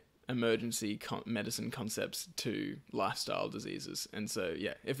apply emergency medicine concepts to lifestyle diseases. And so,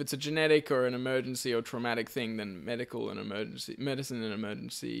 if it's a genetic or an emergency or traumatic thing, then medicine and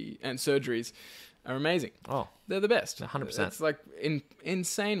emergency and surgeries are amazing. Oh, they're the best. 100%. It's like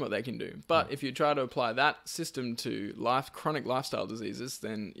insane what they can do. But if you try to apply that system to chronic lifestyle diseases,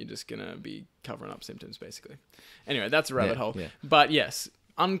 then you're just going to be covering up symptoms, basically. Anyway, that's a rabbit hole. Yeah. But yes,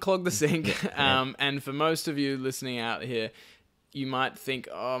 unclog the sink. And for most of you listening out here, you might think,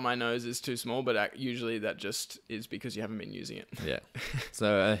 oh, my nose is too small, but usually that just is because you haven't been using it. Yeah.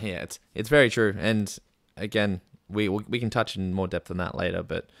 So, it's very true. And again, we can touch in more depth on that later,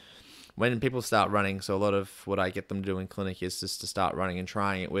 but when people start running, so a lot of what I get them to do in clinic is just to start running and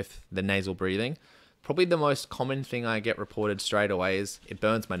trying it with the nasal breathing. Probably the most common thing I get reported straight away is it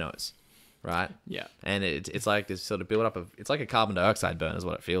burns my nose, right? Yeah. And it's like this sort of build up of, it's like a carbon dioxide burn is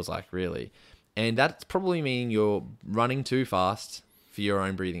what it feels like, really. And that's probably meaning you're running too fast for your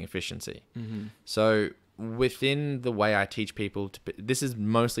own breathing efficiency. Mm-hmm. So within the way I teach people, this is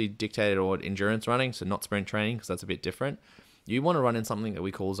mostly dictated toward endurance running, so not sprint training, because that's a bit different. You want to run in something that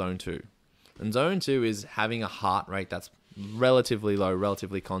we call zone 2. And zone 2 is having a heart rate that's relatively low,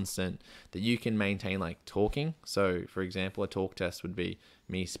 relatively constant, that you can maintain like talking. So for example, a talk test would be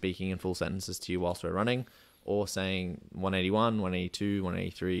me speaking in full sentences to you whilst we're running, or saying 181, 182,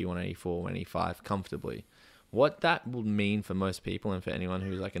 183, 184, 185 comfortably. What that will mean for most people, and for anyone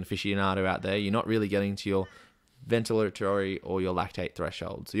who's like an aficionado out there, you're not really getting to your ventilatory or your lactate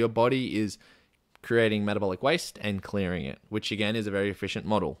threshold. So your body is creating metabolic waste and clearing it, which again is a very efficient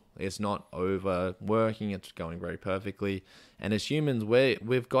model. It's not overworking, it's going very perfectly. And as humans,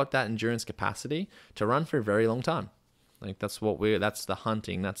 we've got that endurance capacity to run for a very long time. Like that's the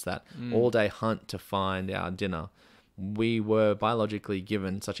hunting, that's that all day hunt to find our dinner. We were biologically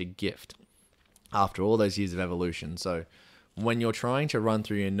given such a gift after all those years of evolution. So when you're trying to run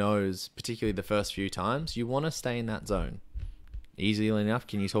through your nose, particularly the first few times, you want to stay in that zone. Easily enough,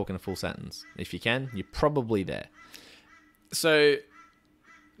 can you talk in a full sentence? If you can, you're probably there. So,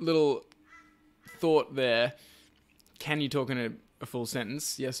 little thought there. Can you talk in a full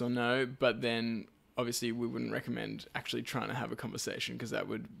sentence? Yes or no? But then, obviously we wouldn't recommend actually trying to have a conversation, because that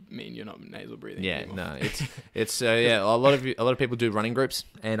would mean you're not nasal breathing Yeah, anymore. no, it's yeah. A lot of people do running groups,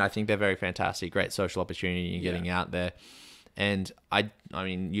 and I think they're very fantastic. Great social opportunity in getting out there. And I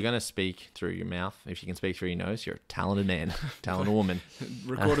mean, you're gonna speak through your mouth. If you can speak through your nose, you're a talented man, talented woman.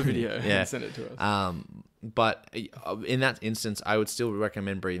 Record a video and send it to us. But in that instance, I would still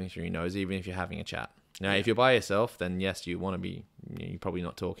recommend breathing through your nose, even if you're having a chat. Now, if you're by yourself, then yes, you want to be. You're probably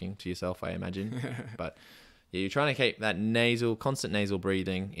not talking to yourself, I imagine. But yeah, you're trying to keep that constant nasal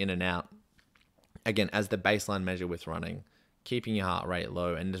breathing in and out. Again, as the baseline measure with running, keeping your heart rate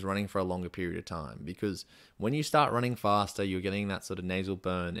low and just running for a longer period of time. Because when you start running faster, you're getting that sort of nasal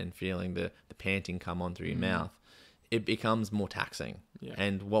burn and feeling the panting come on through your mouth. It becomes more taxing. Yeah.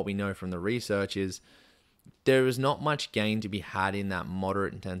 And what we know from the research is there is not much gain to be had in that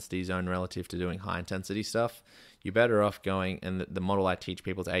moderate intensity zone relative to doing high intensity stuff. You're better off going, and the model I teach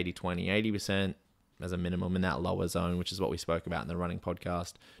people is 80-20, 80% as a minimum in that lower zone, which is what we spoke about in the running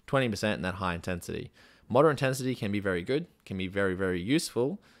podcast, 20% in that high intensity. Moderate intensity can be very good, can be very, very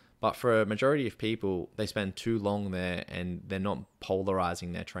useful, but for a majority of people, they spend too long there and they're not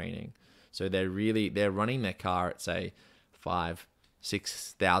polarizing their training. So they're running their car at, say,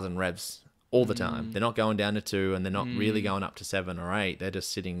 5,000-6,000 revs all the time. They're not going down to 2, and they're not really going up to 7 or 8. They're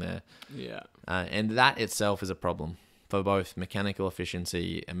just sitting there. Yeah. And that itself is a problem for both mechanical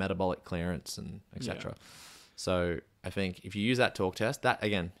efficiency and metabolic clearance and etc. Yeah. So I think if you use that talk test, that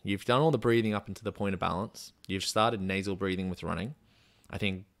again, you've done all the breathing up into the point of balance. You've started nasal breathing with running. I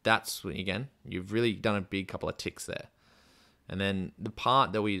think that's, again, you've really done a big couple of ticks there. And then the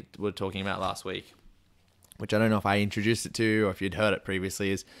part that we were talking about last week, which I don't know if I introduced it to you or if you'd heard it previously,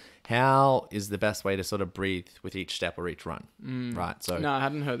 is how is the best way to sort of breathe with each step or each run, right? So no, I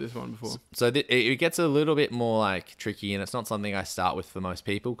hadn't heard this one before. So it gets a little bit more like tricky, and it's not something I start with for most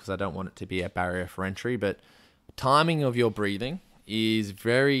people because I don't want it to be a barrier for entry, but timing of your breathing is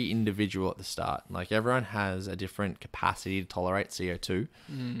very individual at the start. Like everyone has a different capacity to tolerate CO2.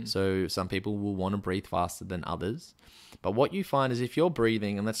 So some people will want to breathe faster than others. But what you find is if you're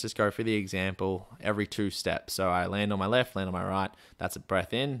breathing, and let's just go for the example, every 2 steps. So I land on my left, land on my right. That's a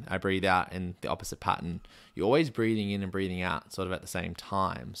breath in. I breathe out in the opposite pattern. You're always breathing in and breathing out sort of at the same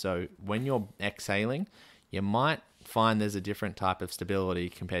time. So when you're exhaling, you might find there's a different type of stability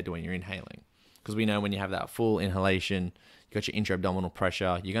compared to when you're inhaling. Because we know when you have that full inhalation, you got your intra-abdominal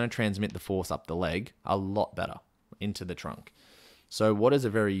pressure, you're going to transmit the force up the leg a lot better into the trunk. So what is a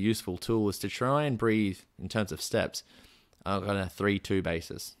very useful tool is to try and breathe in terms of steps on a 3-2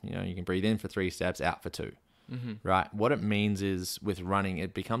 basis. You know, you can breathe in for 3 steps, out for 2, right? What it means is with running,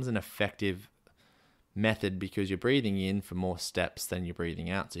 it becomes an effective method because you're breathing in for more steps than you're breathing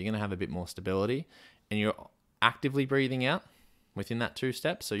out. So you're going to have a bit more stability and you're actively breathing out within that 2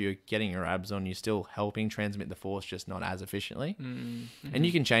 steps. So you're getting your abs on, you're still helping transmit the force, just not as efficiently. And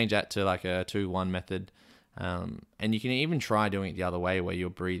you can change that to like a 2-1 method. And you can even try doing it the other way where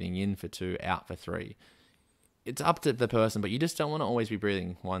you're breathing in for 2, out for 3. It's up to the person, but you just don't want to always be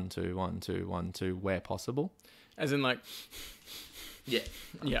breathing 1, 2, 1, 2, 1, 2 where possible. As in like...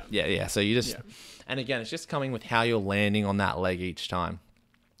 Yeah. So you just... And again, it's just coming with how you're landing on that leg each time.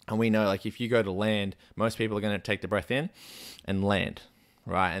 And we know, like, if you go to land, most people are going to take the breath in and land,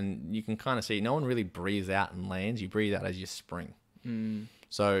 right? And you can kind of see no one really breathes out and lands. You breathe out as you spring.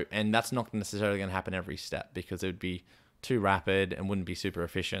 So, and that's not necessarily going to happen every step because it would be too rapid and wouldn't be super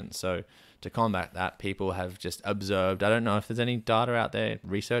efficient. So to combat that, people have just observed. I don't know if there's any data out there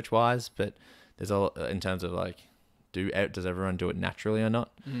research-wise, but there's in terms of like, does everyone do it naturally or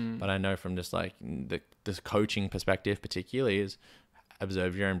not? But I know from just like this coaching perspective particularly is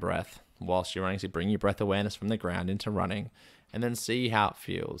observe your own breath whilst you're running. So bring your breath awareness from the ground into running and then see how it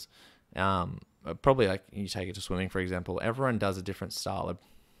feels. Probably like you take it to swimming, for example, everyone does a different style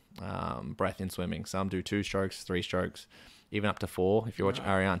of breath in swimming. Some do 2 strokes, 3 strokes, even up to 4 if you watch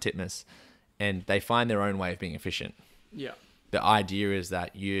our&nbsp, and they find their own way of being efficient. Yeah. The idea is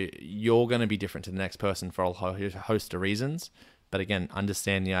that you're going to be different to the next person for a host of reasons. But again,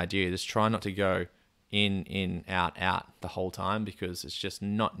 understand the idea. Just try not to go in, out the whole time because it's just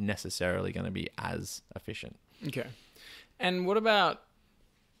not necessarily going to be as efficient. Okay. And what about...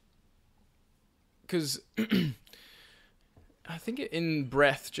 Because I think in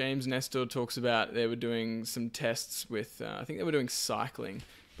Breath, James Nestor talks about they were doing some tests with, I think they were doing cycling,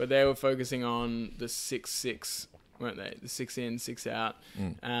 but they were focusing on the 6-6, weren't they? The 6 in, 6 out,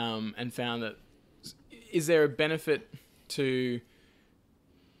 and found that, is there a benefit to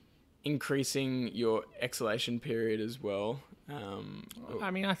increasing your exhalation period as well. I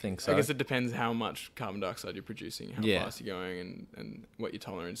mean, I think so. I guess it depends how much carbon dioxide you're producing, how Yeah. fast you're going, and what your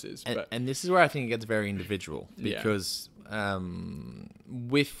tolerance is. And this is where I think it gets very individual, because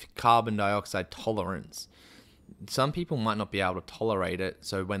with carbon dioxide tolerance, some people might not be able to tolerate it.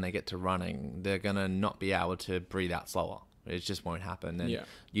 So when they get to running, they're going to not be able to breathe out slower. It just won't happen. And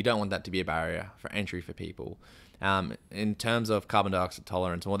you don't want that to be a barrier for entry for people. In terms of carbon dioxide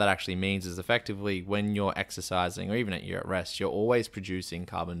tolerance, and what that actually means is effectively when you're exercising or even you're at rest, you're always producing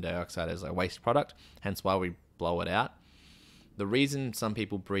carbon dioxide as a waste product, hence why we blow it out. The reason some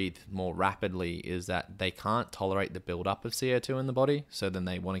people breathe more rapidly is that they can't tolerate the buildup of CO2 in the body, so then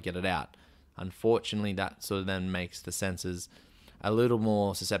they want to get it out. Unfortunately, that sort of then makes the sensors a little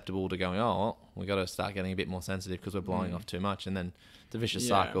more susceptible to going, oh, we got to start getting a bit more sensitive because we're blowing off too much, and then it's a vicious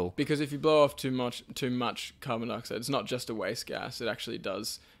cycle. Because if you blow off too much carbon dioxide, it's not just a waste gas. It actually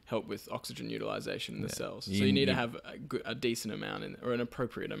does help with oxygen utilization in the cells. So you need to have a decent amount or an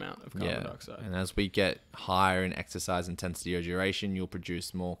appropriate amount of carbon dioxide. And as we get higher in exercise intensity or duration, you'll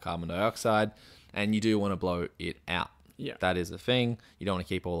produce more carbon dioxide, and you do want to blow it out. Yeah, that is a thing. You don't want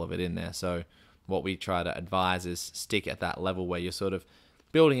to keep all of it in there. So what we try to advise is stick at that level where you're sort of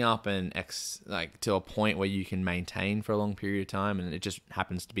building up and to a point where you can maintain for a long period of time, and it just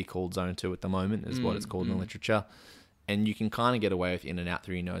happens to be called zone 2 at the moment, is what it's called in the literature. And you can kind of get away with in and out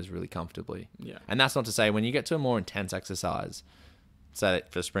through your nose really comfortably. Yeah. And that's not to say when you get to a more intense exercise, say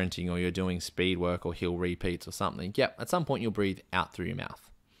for sprinting or you're doing speed work or hill repeats or something, at some point you'll breathe out through your mouth.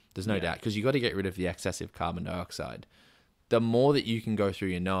 There's no doubt, because you got to get rid of the excessive carbon dioxide. The more that you can go through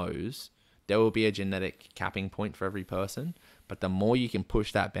your nose, there will be a genetic capping point for every person, but the more you can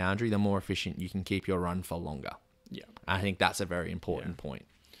push that boundary, the more efficient you can keep your run for longer. Yeah. I think that's a very important point.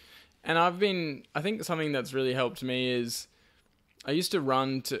 And I think something that's really helped me is I used to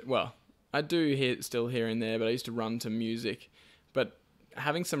run to, well, I do still here and there, but I used to run to music, but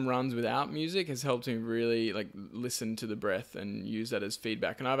having some runs without music has helped me really listen to the breath and use that as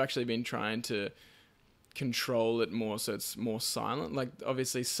feedback. And I've actually been trying to control it more so it's more silent.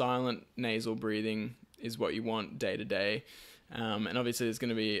 Obviously silent nasal breathing is what you want day to day, and obviously there's going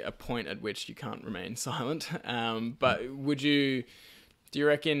to be a point at which you can't remain silent, but do you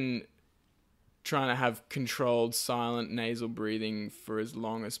reckon trying to have controlled silent nasal breathing for as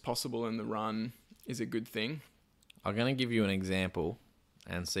long as possible in the run is a good thing? I'm going to give you an example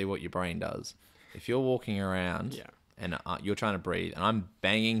and see what your brain does. If you're walking around and you're trying to breathe, and I'm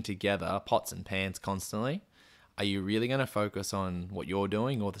banging together pots and pans constantly, are you really going to focus on what you're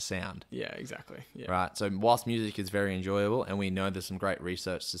doing or the sound? Yeah, exactly. Yeah. Right. So whilst music is very enjoyable, and we know there's some great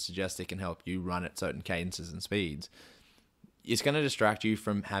research to suggest it can help you run at certain cadences and speeds, it's going to distract you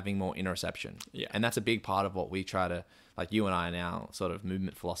from having more interoception. Yeah. And that's a big part of what we try to, you and I in our sort of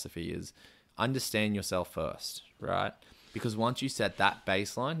movement philosophy, is understand yourself first, right? Because once you set that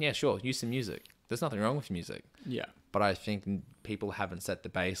baseline, sure, use some music. There's nothing wrong with music. Yeah. But I think people haven't set the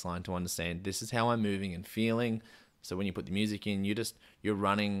baseline to understand this is how I'm moving and feeling. So when you put the music in, you're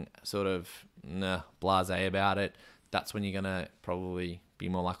running sort of blasé about it. That's when you're going to probably be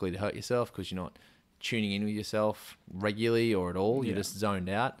more likely to hurt yourself, because you're not tuning in with yourself regularly or at all. You're just zoned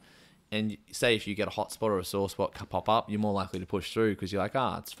out. And say if you get a hot spot or a sore spot pop up, you're more likely to push through because you're like,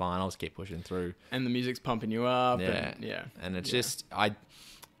 it's fine, I'll just keep pushing through. And the music's pumping you up. And it's just, I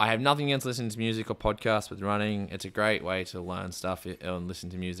have nothing against listening to music or podcasts with running. It's a great way to learn stuff and listen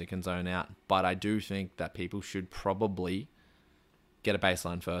to music and zone out. But I do think that people should probably get a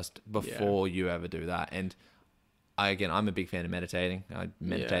baseline first before you ever do that. And I'm a big fan of meditating. I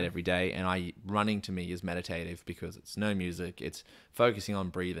meditate every day, and running to me is meditative because it's no music. It's focusing on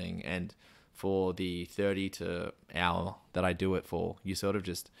breathing. And for the 30 to hour that I do it for, you sort of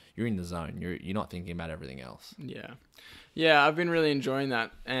you're in the zone. You're not thinking about everything else. Yeah, I've been really enjoying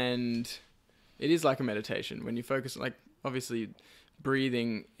that. And it is like a meditation when you focus, obviously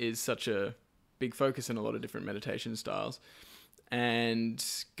breathing is such a big focus in a lot of different meditation styles. And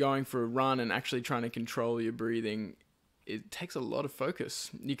going for a run and actually trying to control your breathing, it takes a lot of focus.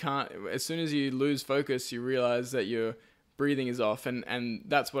 You can't, as soon as you lose focus, you realize that your breathing is off. And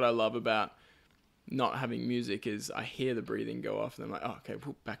that's what I love about not having music, is I hear the breathing go off and I'm like, okay,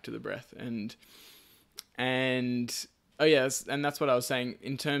 back to the breath. And that's what I was saying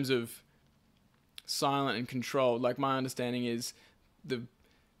in terms of silent and controlled. My understanding is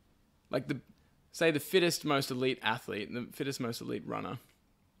say the fittest, most elite athlete, the fittest, most elite runner,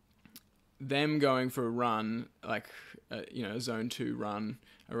 them going for a run, a zone 2 run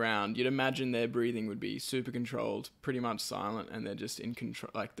around, you'd imagine their breathing would be super controlled, pretty much silent, and they're just in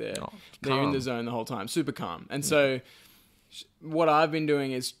control, they're in the zone the whole time, super calm. And so what I've been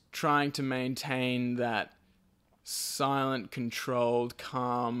doing is trying to maintain that silent, controlled,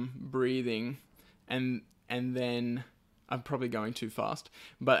 calm breathing, and then I'm probably going too fast,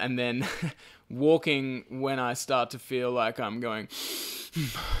 and then walking when I start to feel like I'm going,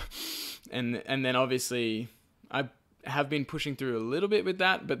 and then obviously I have been pushing through a little bit with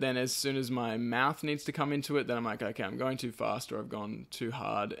that, but then as soon as my mouth needs to come into it, then I'm like, okay, I'm going too fast or I've gone too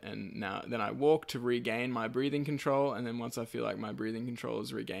hard, and then I walk to regain my breathing control, and then once I feel like my breathing control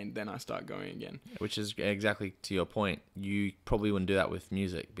is regained, then I start going again. Which is exactly to your point. You probably wouldn't do that with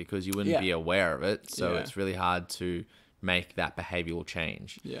music because you wouldn't be aware of it, so it's really hard to make that behavioral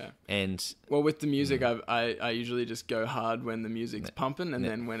change. Yeah. And well, with the music, I usually just go hard when the music's pumping, and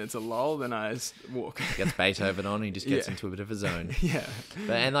then when it's a lull, then I walk. Gets Beethoven on, he just gets into a bit of a zone. Yeah.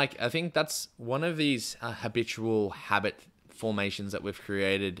 And like, I think that's one of these habitual habit formations that we've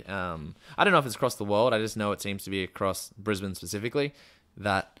created. I don't know if it's across the world. I just know it seems to be across Brisbane specifically,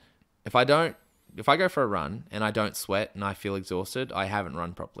 that if I go for a run and I don't sweat and I feel exhausted, I haven't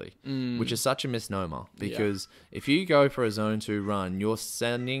run properly, which is such a misnomer, because if you go for a zone 2 run, you're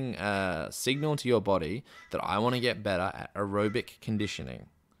sending a signal to your body that I want to get better at aerobic conditioning.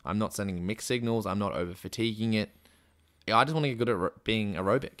 I'm not sending mixed signals. I'm not over fatiguing it. I just want to get good at being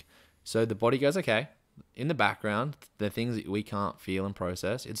aerobic. So the body goes, okay, in the background, the things that we can't feel and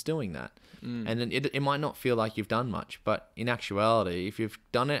process, it's doing that. And then it might not feel like you've done much, but in actuality, if you've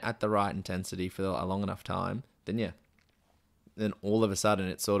done it at the right intensity for a long enough time, then then all of a sudden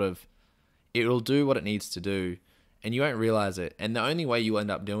it'll do what it needs to do, and you won't realize it. And the only way you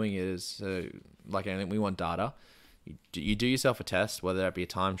end up doing it is, like anything, we want data. You do yourself a test, whether that be a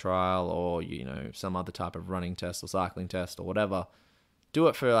time trial or some other type of running test or cycling test or whatever. Do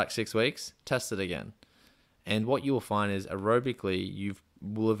it for like 6 weeks, test it again. And what you will find is aerobically, you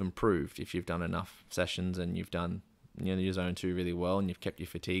will have improved if you've done enough sessions and you've done your zone 2 really well and you've kept your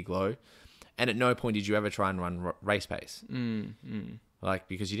fatigue low. And at no point did you ever try and run race pace. Like,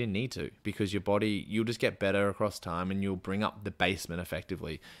 because you didn't need to, because your body, you'll just get better across time and you'll bring up the basement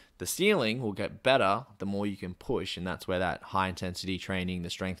effectively. The ceiling will get better the more you can push, and that's where that high intensity training, the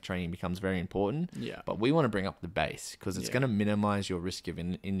strength training becomes very important. Yeah. But we want to bring up the base because it's going to minimize your risk of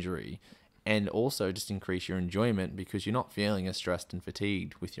injury, and also just increase your enjoyment because you're not feeling as stressed and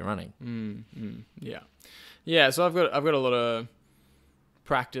fatigued with your running. Yeah. So I've got a lot of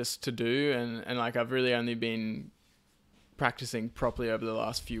practice to do, and like I've really only been practicing properly over the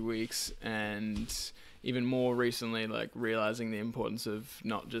last few weeks, and even more recently, like realizing the importance of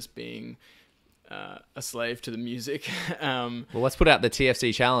not just being a slave to the music. Well, let's put out the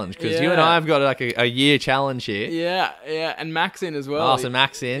TFC challenge, because you and I have got like a year challenge here. Yeah, and Max in as well. Oh, so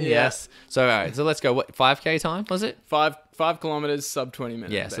Max in, yes. So, all right, so let's go. What, 5K time, was it? 5 kilometers, sub 20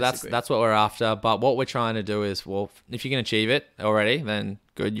 minutes. Yeah, so that's what we're after. But what we're trying to do is, well, if you can achieve it already, then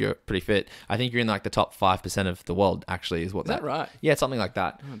good, you're pretty fit. I think you're in like the top 5% of the world, actually, is what that right? Yeah, something like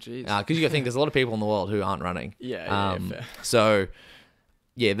that. Oh, jeez. Because you got to think there's a lot of people in the world who aren't running. Yeah, fair. So,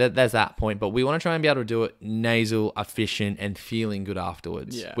 yeah, there's that point. But we want to try and be able to do it nasal, efficient, and feeling good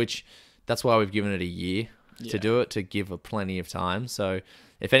afterwards. Yeah. Which, that's why we've given it a year to do it, to give it plenty of time. So,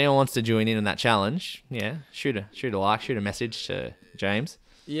 if anyone wants to join in on that challenge, shoot a like, shoot a message to James.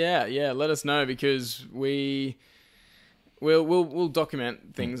 Yeah, let us know, because we'll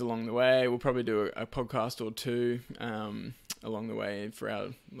document things along the way. We'll probably do a podcast or two along the way for our,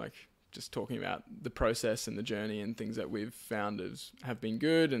 like, just talking about the process and the journey and things that we've found have been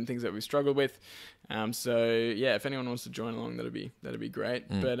good and things that we've struggled with. So yeah, if anyone wants to join along, that'd be great.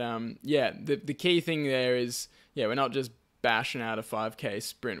 But the key thing there is, we're not just bashing out a 5K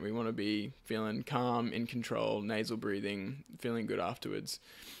sprint. We want to be feeling calm, in control, nasal breathing, feeling good afterwards.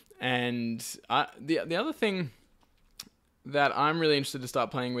 And the other thing that I'm really interested to start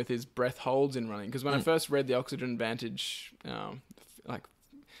playing with is breath holds in running. Because when I first read the Oxygen Advantage, like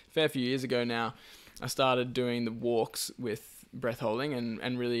a fair few years ago now, I started doing the walks with breath holding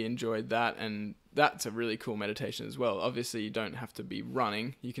and really enjoyed that. And that's a really cool meditation as well. Obviously, you don't have to be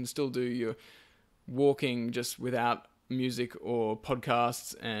running. You can still do your walking just without music or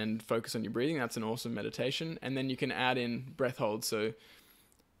podcasts and focus on your breathing. That's an awesome meditation. And then you can add in breath holds. So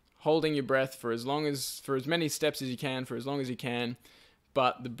holding your breath for as many steps as you can, for as long as you can,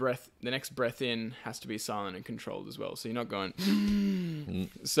 but the next breath in has to be silent and controlled as well. So you're not going.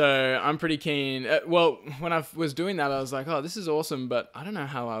 So I'm pretty keen. When I was doing that, I was like, oh, this is awesome, but I don't know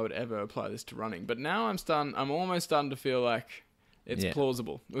how I would ever apply this to running. But now I'm almost starting to feel like it's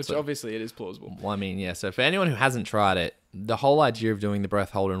plausible, which obviously it is plausible. Well, I mean, yeah. So for anyone who hasn't tried it, the whole idea of doing the breath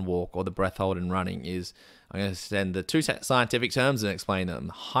hold and walk, or the breath hold and running, is, I'm going to send the two scientific terms and explain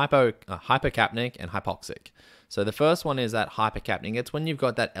them: hypocapnic and hypoxic. So the first one is that hypercapnia. It's when you've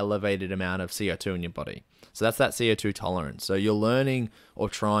got that elevated amount of CO2 in your body. So that's that CO2 tolerance. So you're learning or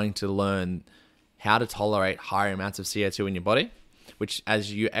trying to learn how to tolerate higher amounts of CO2 in your body, which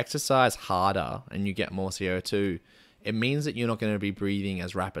as you exercise harder and you get more CO2, it means that you're not going to be breathing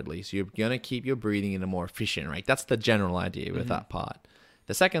as rapidly. So you're going to keep your breathing in a more efficient rate. That's the general idea with that part.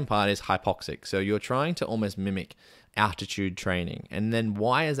 The second part is hypoxic. So you're trying to almost mimic altitude training. And then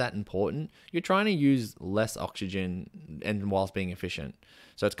why is that important? You're trying to use less oxygen and whilst being efficient.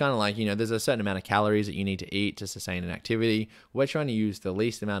 So it's kind of like, there's a certain amount of calories that you need to eat to sustain an activity. We're trying to use the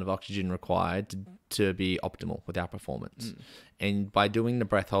least amount of oxygen required to be optimal with our performance. And by doing the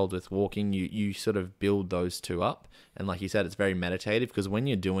breath hold with walking, you sort of build those two up. And like you said, it's very meditative because when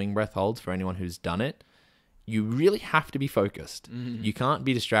you're doing breath holds, for anyone who's done it, you really have to be focused. You can't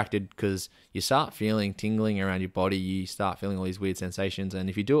be distracted because you start feeling tingling around your body. You start feeling all these weird sensations. And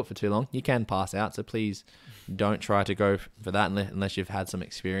if you do it for too long, you can pass out. So please don't try to go for that unless you've had some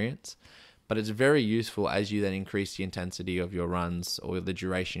experience. But it's very useful as you then increase the intensity of your runs or the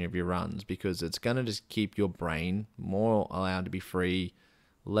duration of your runs, because it's going to just keep your brain more allowed to be free,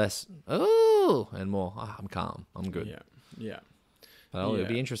 less, and more, I'm calm, I'm good. Yeah. Well, it'll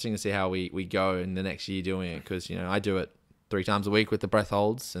be interesting to see how we go in the next year doing it, because I do it 3 times a week with the breath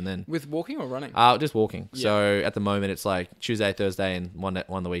holds, and then with walking or running. Just walking. Yeah. So at the moment it's like Tuesday, Thursday, and one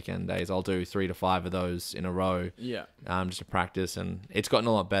of the weekend days. I'll do 3 to 5 of those in a row. Yeah. Just to practice, and it's gotten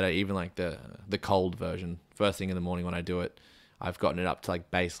a lot better. Even like the cold version, first thing in the morning when I do it, I've gotten it up to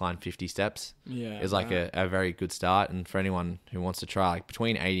like baseline 50 steps. Yeah. It's like a very good start, and for anyone who wants to try, like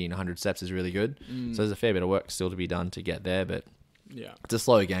between 80 and 100 steps is really good. So there's a fair bit of work still to be done to get there, but. Yeah, it's a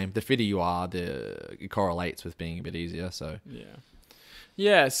slow game. The fitter you are, it correlates with being a bit easier. So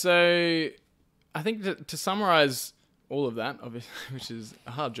yeah. So I think to summarize all of that, obviously, which is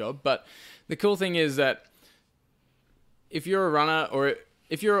a hard job, but the cool thing is that if you're a runner, or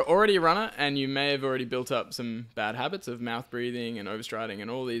if you're already a runner and you may have already built up some bad habits of mouth breathing and overstriding and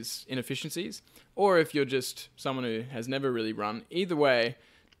all these inefficiencies, or if you're just someone who has never really run, either way,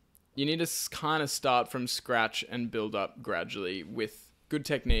 you need to kind of start from scratch and build up gradually with good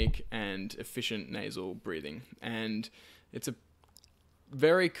technique and efficient nasal breathing. And it's a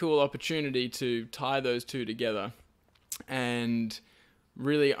very cool opportunity to tie those two together and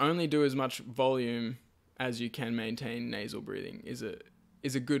really only do as much volume as you can maintain nasal breathing is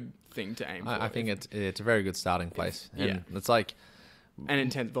a good thing to aim for. I think it's a very good starting place. And it's like... And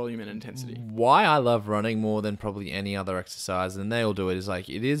intense volume and intensity. Why I love running more than probably any other exercise, and they all do it, is like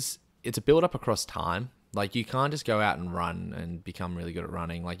it's a build up across time. Like you can't just go out and run and become really good at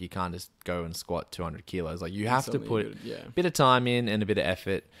running. Like you can't just go and squat 200 kilos. Like you have to put a bit of time in and a bit of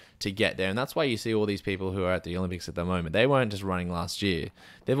effort to get there. And that's why you see all these people who are at the Olympics at the moment. They weren't just running last year.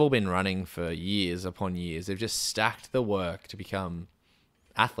 They've all been running for years upon years. They've just stacked the work to become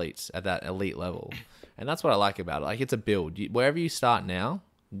athletes at that elite level. And that's what I like about it. Like it's a build. Wherever you start now,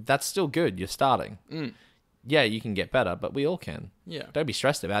 that's still good. You're starting. Yeah, you can get better, but we all can. Yeah. Don't be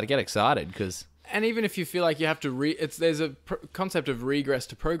stressed about it. Get excited because... And even if you feel like you have to there's a concept of regress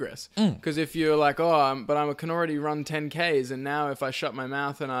to progress. Because if you're like, I can already run 10Ks, and now if I shut my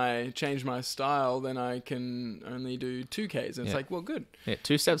mouth and I change my style, then I can only do 2Ks. And it's like, well, good. Yeah,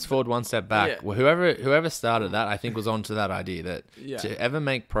 2 steps forward, 1 step back. Yeah. Well, whoever started that, I think, was onto that idea that to ever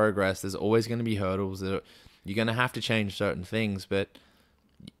make progress, there's always going to be hurdles. That you're going to have to change certain things, but...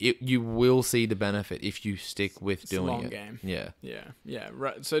 you will see the benefit if you stick with doing it. It's a long game. Yeah.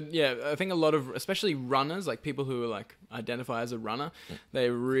 Right. So I think a lot of, especially runners, like people who are like identify as a runner,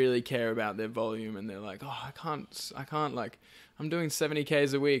 they really care about their volume, and they're like, I can't like, I'm doing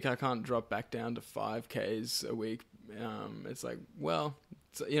 70Ks a week. I can't drop back down to 5Ks a week. It's like, well,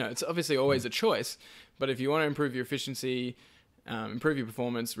 it's obviously always a choice, but if you want to improve your efficiency, improve your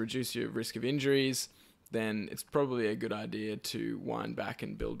performance, reduce your risk of injuries, then it's probably a good idea to wind back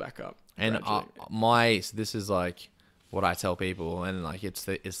and build back up. And this is like what I tell people, and like it's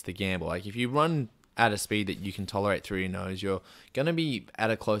the gamble. Like if you run at a speed that you can tolerate through your nose, you're going to be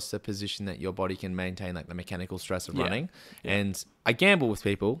at a closer position that your body can maintain like the mechanical stress of running. Yeah. And I gamble with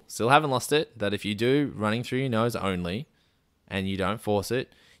people, still haven't lost it, that if you do running through your nose only and you don't force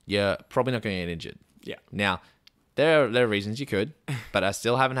it, you're probably not going to get injured. Yeah. Now, there are reasons you could, but I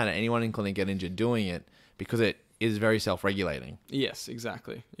still haven't had anyone in clinic get injured doing it, because it is very self-regulating. Yes,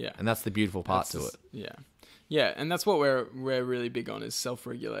 exactly. Yeah. And that's the beautiful part to it. Yeah. Yeah, and that's what we're really big on, is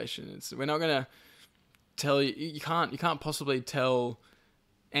self-regulation. We're not going to tell you can't possibly tell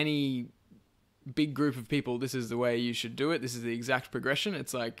any big group of people this is the way you should do it. This is the exact progression.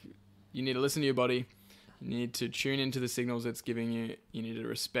 It's like you need to listen to your body, You need to tune into the signals it's giving you. You need to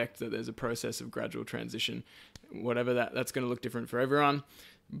respect that there's a process of gradual transition. Whatever that's going to look different for everyone,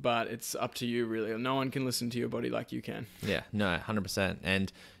 but it's up to you really. No one can listen to your body like you can. Yeah, no, 100%.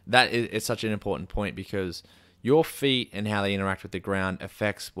 And that is such an important point because your feet and how they interact with the ground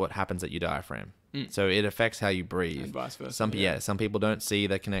affects what happens at your diaphragm. So it affects how you breathe. And vice versa. Some people don't see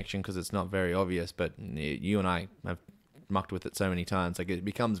the connection because it's not very obvious, but you and I have mucked with it so many times, like it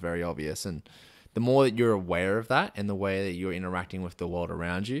becomes very obvious. And the more that you're aware of that and the way that you're interacting with the world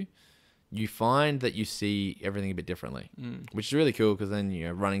around you, you find that you see everything a bit differently, which is really cool because then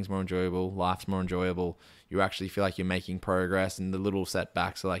running's more enjoyable, life's more enjoyable. You actually feel like you're making progress, and the little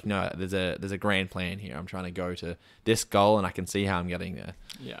setbacks are like, no, there's a grand plan here. I'm trying to go to this goal, and I can see how I'm getting there.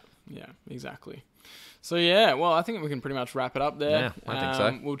 Yeah, exactly. So yeah, well, I think we can pretty much wrap it up there. Yeah, I think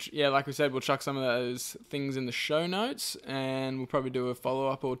so. Like we said, we'll chuck some of those things in the show notes, and we'll probably do a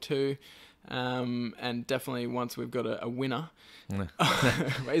follow-up or two. And definitely once we've got a winner.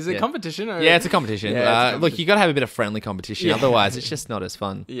 Is it a competition? Or? Yeah, it's a competition. Yeah, look, you got to have a bit of friendly competition. Yeah. Otherwise, it's just not as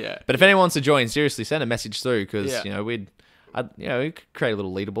fun. Yeah. But if anyone wants to join, seriously, send a message through because we could create a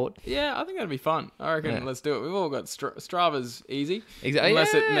little leaderboard. Yeah, I think that'd be fun. I reckon let's do it. We've all got Strava's easy. Exactly.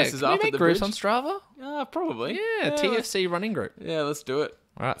 Unless it messes up at the groups bridge. on Strava? Probably. Yeah, TFC running group. Yeah, let's do it.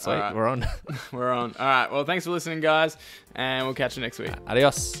 All right, sweet. We're on. We're on. All right. Well, thanks for listening, guys, and we'll catch you next week.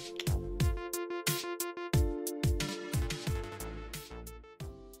 Adios.